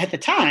think at the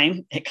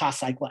time it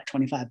cost like what,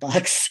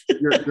 $25.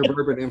 Your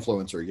bourbon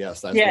influencer.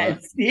 Yes. That's right.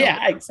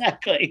 Yeah,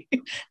 exactly.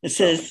 This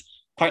is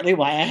partly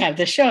why I have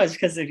this show is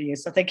because of you.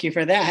 So thank you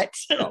for that.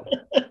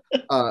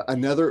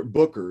 Another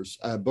Booker's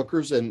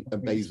and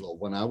Basil.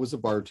 When I was a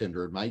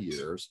bartender in my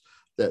years,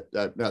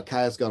 that now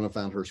Kaya's gone and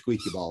found her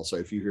squeaky ball. So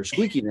if you hear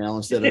squeaky now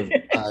instead of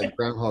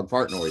groundhog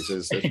fart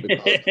noises, it's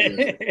because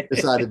she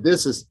decided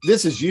this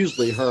is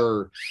usually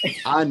her.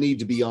 I need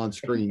to be on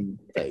screen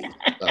phase.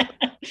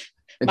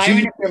 And Byron,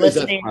 if you're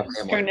listening,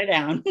 turn it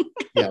down.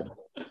 Yeah,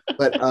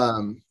 but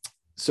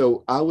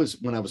so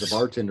when I was a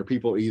bartender,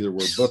 people either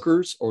were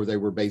Booker's or they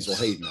were Basil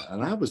Hayden,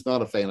 and I was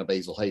not a fan of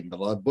Basil Hayden, but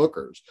I loved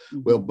Booker's.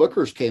 Mm-hmm. Well,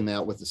 Booker's came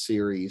out with a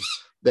series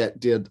that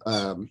did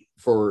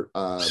for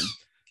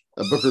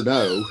Booker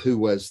Noe, who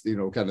was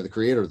kind of the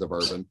creator of the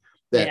bourbon,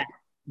 that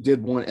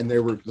did one, and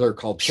they're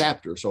called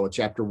chapters. So a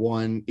chapter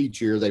 1 each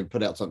year they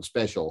put out something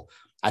special.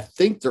 I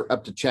think they're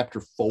up to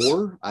chapter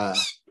 4.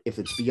 If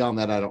it's beyond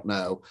that, I don't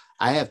know.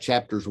 I have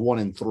chapters 1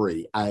 and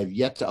 3. I have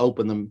yet to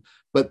open them,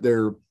 but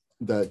they're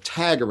the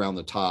tag around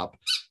the top.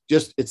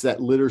 It's that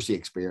literacy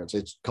experience.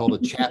 It's called a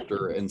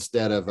chapter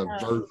instead of a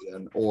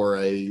version or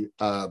a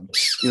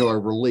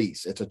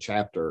release. It's a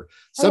chapter.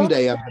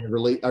 Someday I'm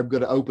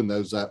going to open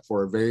those up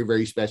for a very,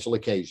 very special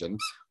occasion.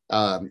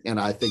 And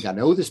I think I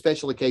know the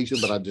special occasion,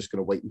 but I'm just going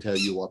to wait and tell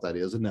you what that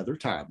is another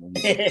time.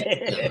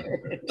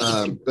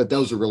 But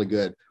those are really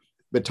good.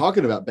 But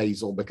talking about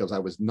Basil, because I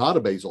was not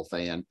a Basil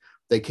fan,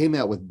 they came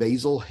out with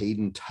Basil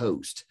Hayden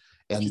Toast.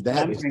 And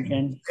that is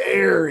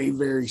very,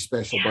 very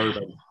special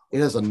bourbon. It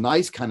has a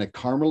nice kind of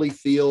caramely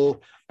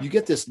feel. You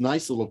get this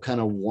nice little kind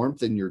of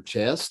warmth in your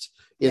chest.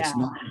 It's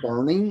not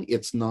burning.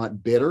 It's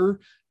not bitter.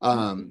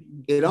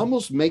 It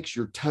almost makes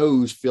your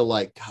toes feel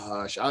like,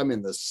 gosh, I'm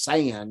in the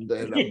sand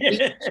and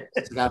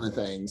kind of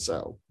thing.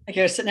 So like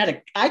you're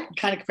sitting I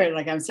kind of compare it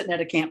like I'm sitting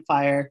at a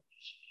campfire.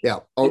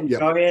 Yeah.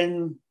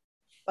 Enjoying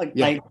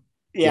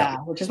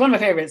which is one of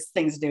my favorite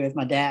things to do with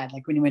my dad.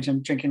 Like when you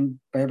mentioned drinking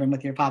bourbon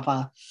with your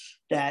papa,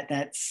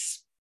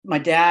 that's my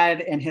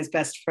dad and his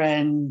best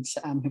friend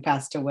who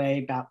passed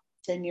away about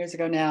 10 years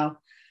ago now,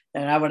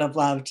 that I would have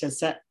loved to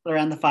sit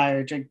around the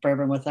fire, drink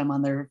bourbon with them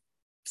on their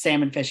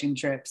salmon fishing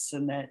trips.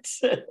 And that,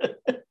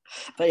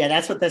 but yeah,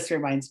 that's what this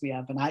reminds me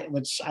of. And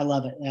which I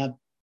love it.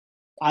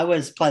 I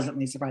was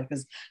pleasantly surprised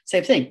because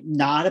same thing,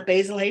 not a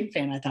Basil Hayden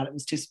fan. I thought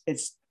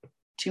it's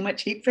too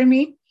much heat for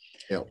me.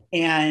 Yeah.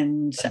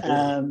 And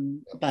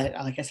but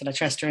like I said, I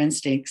trust her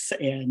instincts,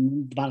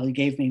 and the bottle he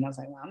gave me, and I was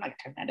like, well, I'm not gonna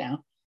turn that down.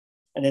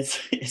 And it's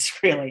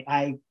really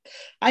I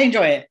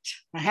enjoy it.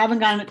 I haven't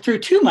gone through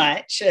too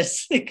much,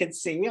 as you can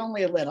see,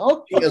 only a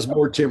little. He has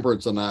more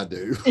temperance than I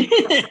do.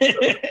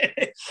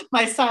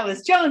 My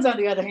Silas Jones, on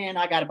the other hand,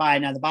 I got to buy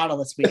another bottle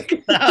this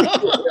week.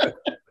 So.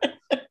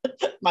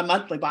 My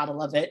monthly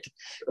bottle of it.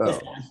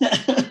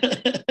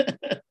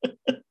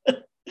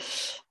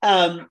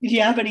 Do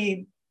you have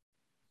any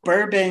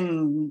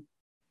bourbon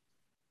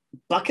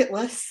bucket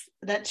list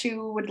that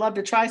you would love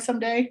to try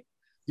someday?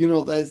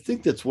 I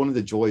think that's one of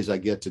the joys I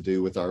get to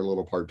do with our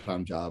little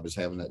part-time job is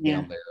having that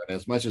down there. And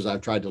as much as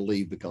I've tried to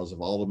leave because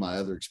of all of my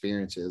other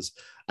experiences,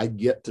 I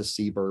get to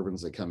see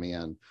bourbons that come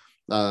in.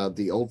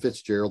 The Old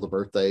Fitzgerald, the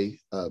birthday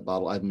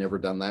bottle, I've never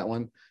done that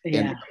one.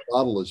 Yeah. And the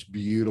bottle is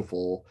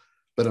beautiful,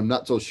 but I'm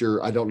not so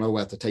sure. I don't know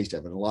about the taste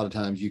of it. A lot of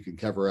times you can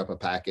cover up a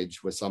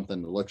package with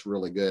something that looks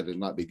really good and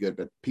not be good,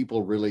 but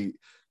people really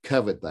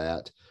covet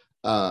that.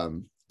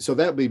 So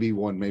that may be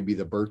one, maybe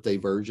the birthday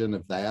version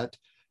of that.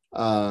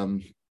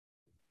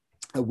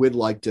 I would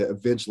like to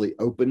eventually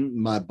open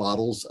my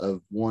bottles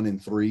of 1 and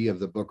 3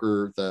 of the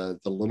Booker, the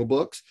little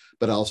books,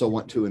 but I also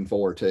want 2 and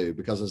 4 too,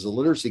 because as a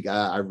literacy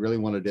guy, I really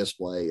want a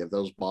display of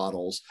those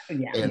bottles.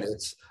 Yeah. And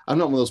I'm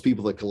not one of those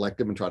people that collect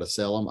them and try to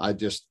sell them.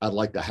 I'd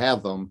like to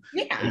have them.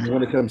 Yeah. And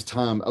when it comes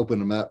time, open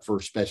them up for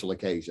special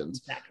occasions.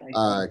 Exactly.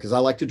 Because I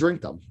like to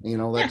drink them.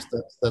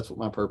 That's what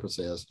my purpose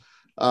is.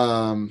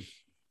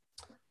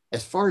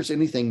 As far as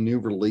anything new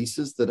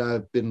releases that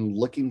I've been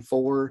looking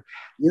for,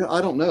 I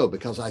don't know,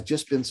 because I've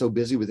just been so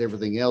busy with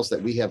everything else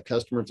that we have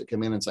customers that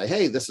come in and say,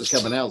 hey, this is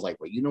coming out. I was like,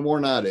 well, you know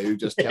more than I do.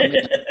 Just tell me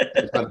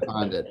how to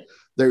find it.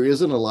 There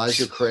is an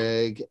Elijah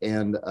Craig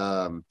and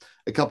a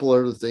couple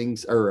other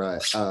things, or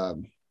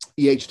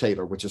E.H.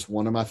 Taylor, which is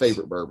one of my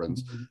favorite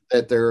bourbons,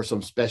 that there are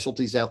some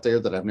specialties out there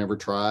that I've never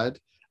tried.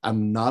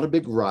 I'm not a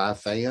big rye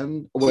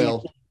fan.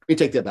 Well, let me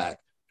take that back.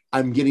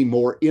 I'm getting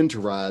more into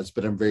ryes,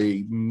 but I'm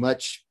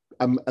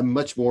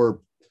much more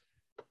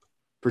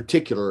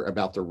particular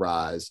about the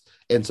ryes.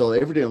 And so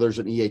every day there's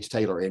an E.H.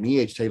 Taylor, and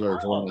E.H. Taylor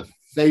is one of my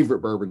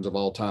favorite bourbons of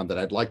all time that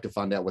I'd like to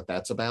find out what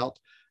that's about.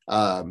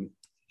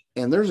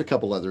 And there's a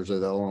couple others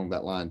along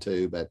that line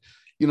too. But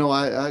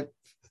I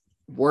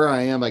where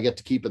I am, I get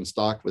to keep in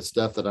stock with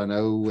stuff that I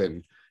know,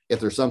 and if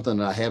there's something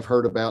that I have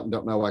heard about and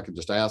don't know, I can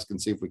just ask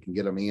and see if we can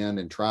get them in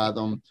and try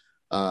them.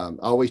 I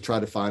always try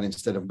to find,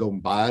 instead of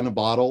going buying a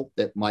bottle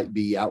that might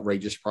be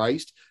outrageous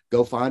priced,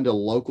 go find a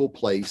local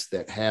place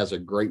that has a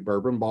great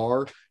bourbon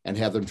bar and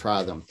have them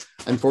try them.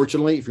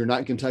 Unfortunately, if you're not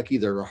in Kentucky,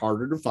 they're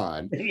harder to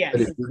find. Yes.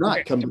 But if you're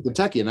not, come to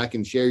Kentucky and I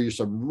can share you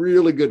some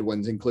really good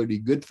ones,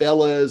 including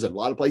Goodfellas and a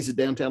lot of places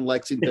downtown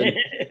Lexington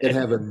that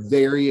have a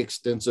very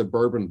extensive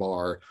bourbon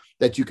bar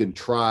that you can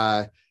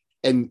try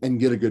and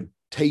get a good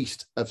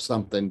taste of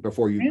something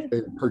before you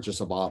purchase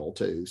a bottle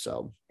too.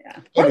 So yeah.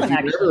 But if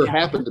you ever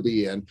happen to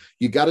be in,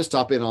 you got to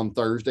stop in on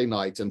Thursday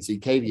nights and see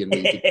Katie and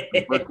me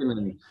working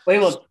and we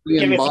will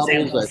give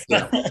bottles.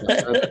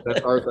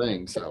 That's our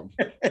thing. So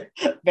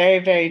very,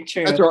 very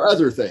true. That's our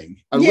other thing.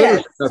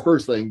 Yes. Our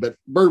first thing, but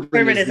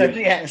bourbon is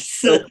yes.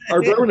 So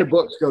our bourbon and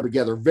books go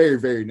together very,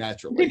 very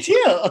naturally. Me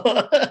too.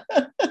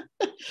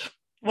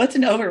 What's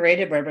an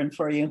overrated bourbon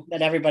for you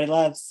that everybody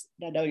loves?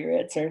 I know your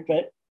answer,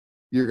 but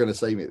you're going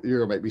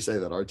to make me say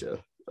that, aren't you?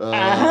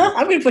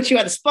 I'm going to put you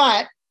on the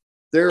spot.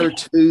 There are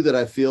two that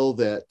I feel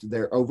that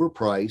they're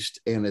overpriced,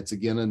 and it's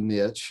again a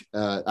niche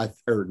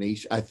or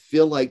niche. I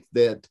feel like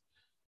that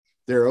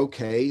they're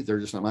okay. They're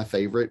just not my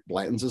favorite.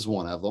 Blanton's is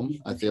one of them.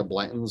 I feel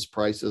Blanton's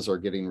prices are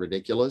getting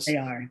ridiculous. They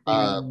are.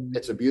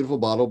 It's a beautiful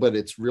bottle, but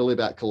it's really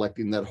about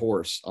collecting that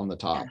horse on the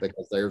top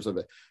because there's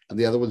and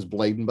the other one's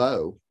Blade and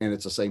Bow, and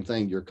it's the same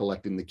thing. You're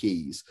collecting the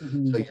keys,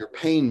 so you're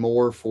paying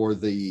more for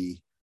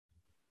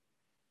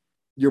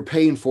you're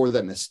paying for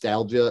the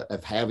nostalgia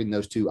of having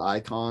those two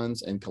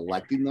icons and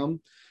collecting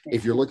them.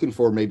 If you're looking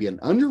for maybe an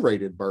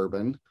underrated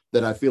bourbon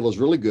that I feel is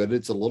really good,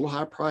 it's a little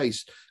high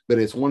price, but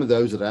it's one of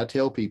those that I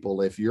tell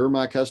people, if you're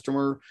my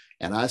customer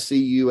and I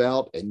see you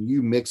out and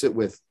you mix it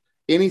with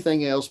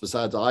anything else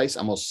besides ice,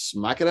 I'm going to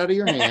smack it out of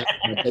your hand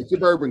and take your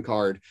bourbon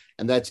card.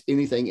 And that's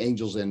anything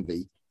Angel's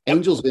Envy.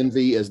 Angel's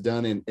Envy is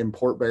done in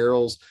import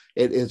barrels.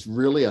 It is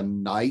really a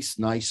nice,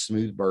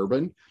 smooth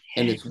bourbon.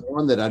 And it's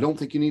one that I don't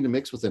think you need to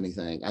mix with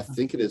anything. I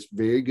think it is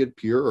very good,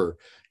 pure.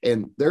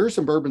 And there are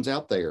some bourbons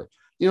out there.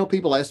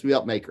 People ask me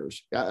about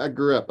Makers. I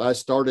grew up, I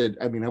was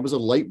a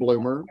late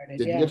bloomer.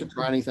 Didn't get to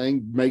try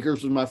anything.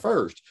 Makers was my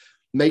first.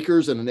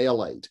 Makers and an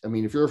L8.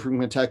 If you're from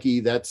Kentucky,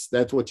 that's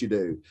what you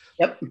do.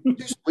 Yep.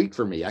 Too sweet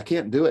for me. I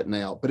can't do it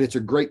now, but it's a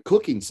great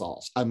cooking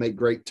sauce. I make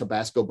great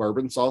Tabasco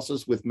bourbon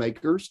sauces with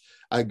Makers.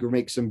 I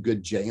make some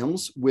good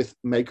jams with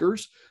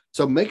Makers.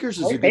 So Makers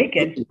is a good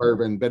cooking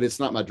bourbon, but it's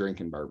not my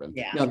drinking bourbon.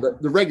 Yeah. Now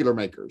the regular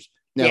Makers.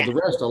 Now the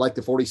rest, I like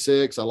the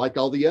 46. I like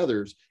all the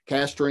others,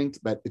 cast strength,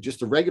 but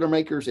just the regular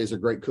Makers is a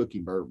great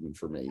cooking bourbon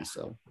for me.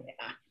 So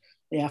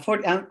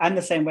I'm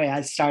the same way.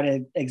 I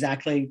started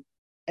exactly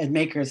at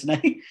Makers, and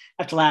I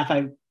have to laugh.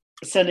 I'm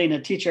sending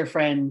a teacher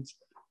friend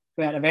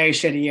who had a very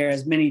shitty year,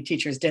 as many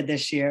teachers did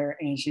this year,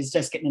 and she's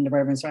just getting into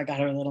bourbon, so I got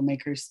her a little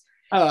Makers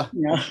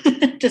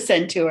to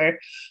send to her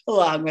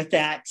along with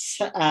that.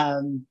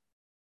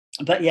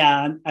 But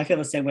yeah, I feel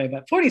the same way.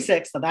 But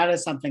 46, so that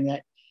is something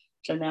that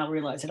I now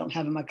realize I don't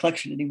have in my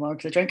collection anymore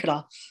because I drank it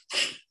all.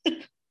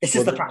 This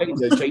is the problem.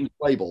 They changed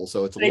the label,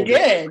 so it's They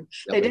did.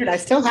 I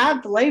still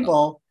have the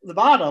label, the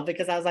bottle,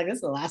 because I was like, this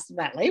is the last of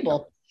that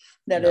label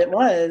that it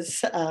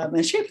was.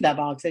 And shape of that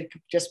bottle, because it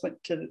just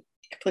went to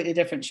a completely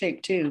different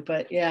shape too.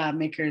 But yeah,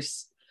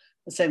 Makers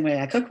the same way.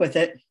 I cook with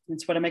it.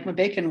 It's what I make my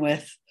bacon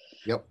with.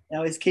 Yep. I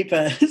always keep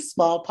a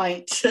small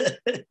pint.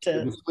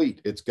 It's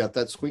sweet. It's got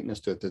that sweetness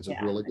to it. That's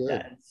really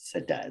good.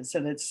 It does.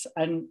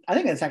 And I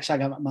think that's actually,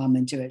 I got my mom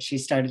into it. She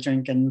started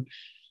drinking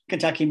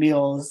Kentucky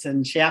mules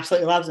and she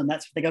absolutely loves them.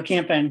 That's what they go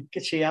camping,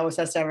 because she always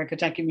has to have her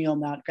Kentucky mule.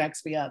 Now it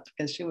cracks me up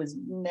because she was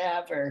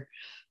never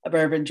a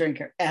bourbon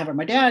drinker ever.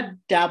 My dad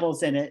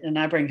dabbles in it and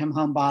I bring him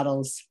home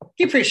bottles.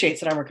 He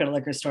appreciates that I work at a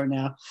liquor store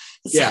now.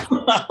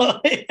 So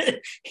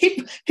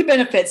he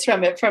benefits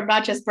from it, from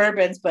not just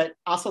bourbons, but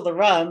also the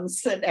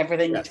rums and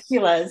everything,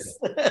 tequilas.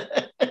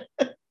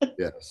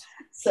 Yes.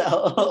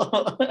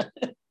 So,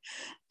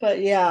 but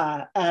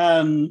yeah,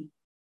 you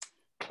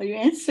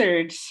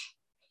answered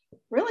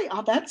really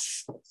all.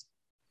 That's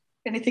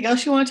anything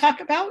else you want to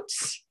talk about?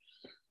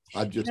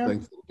 I'm just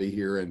thankful to be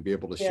here and be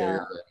able to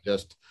share.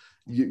 Just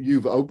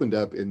you've opened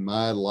up in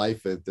my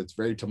life that's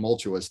very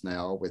tumultuous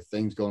now, with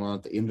things going on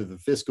at the end of the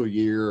fiscal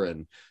year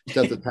and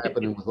stuff that's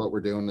happening with what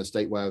we're doing the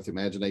statewide with the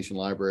Imagination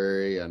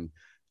Library and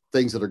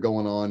things that are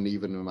going on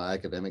even in my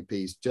academic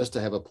piece. Just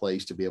to have a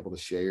place to be able to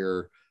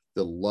share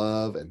the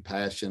love and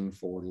passion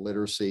for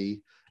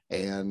literacy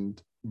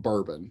and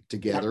bourbon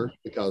together,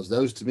 because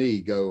those to me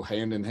go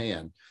hand in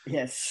hand.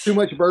 Yes. Too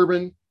much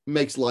bourbon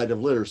makes light of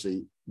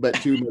literacy, but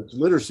too much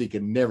literacy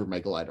can never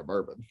make light of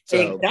bourbon.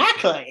 So,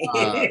 exactly.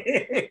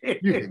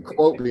 You can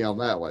quote me on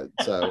that one.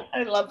 So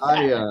I love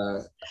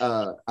that.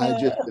 I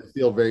just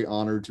feel very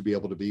honored to be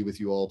able to be with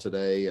you all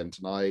today and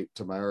tonight,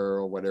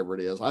 tomorrow, whatever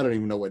it is. I don't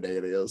even know what day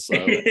it is. So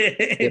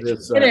it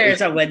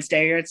is a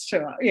Wednesday. It's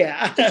true.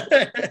 Yeah.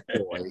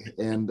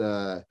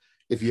 And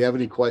if you have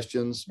any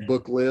questions,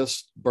 book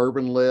list,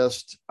 bourbon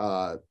list,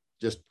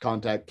 just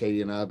contact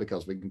Katie and I,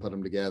 because we can put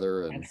them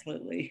together. And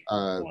absolutely.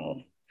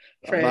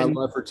 My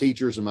love for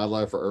teachers and my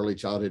love for early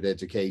childhood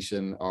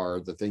education are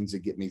the things that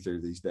get me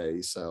through these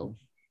days. So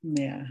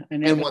yeah,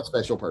 and one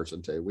special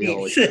person too. We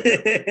always.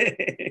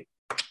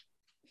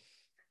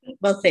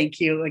 Well,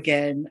 thank you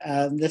again.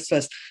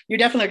 You're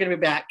definitely going to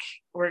be back.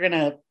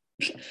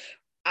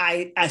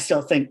 I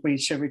still think we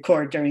should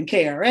record during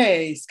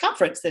KRA's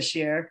conference this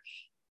year,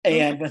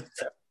 and with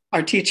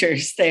our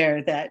teachers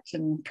there that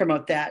can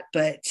promote that.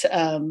 But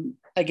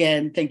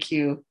again, thank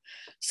you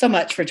so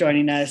much for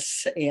joining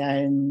us,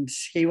 and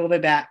he will be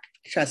back.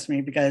 Trust me,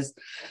 because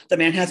the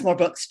man has more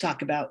books to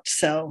talk about.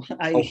 So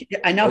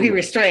I know he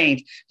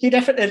restrained. He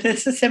definitely,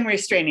 this is him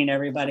restraining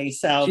everybody.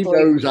 So she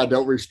knows I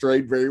don't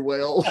restrain very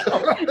well.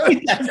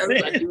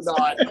 I do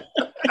not.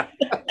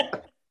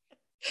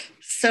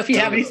 So if you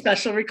have any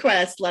special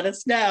requests, let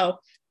us know.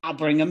 I'll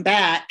bring them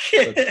back.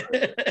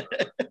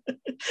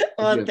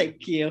 Well,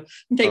 thank you.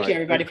 Thank you,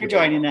 everybody, for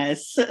joining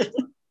us.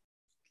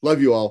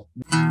 Love you all.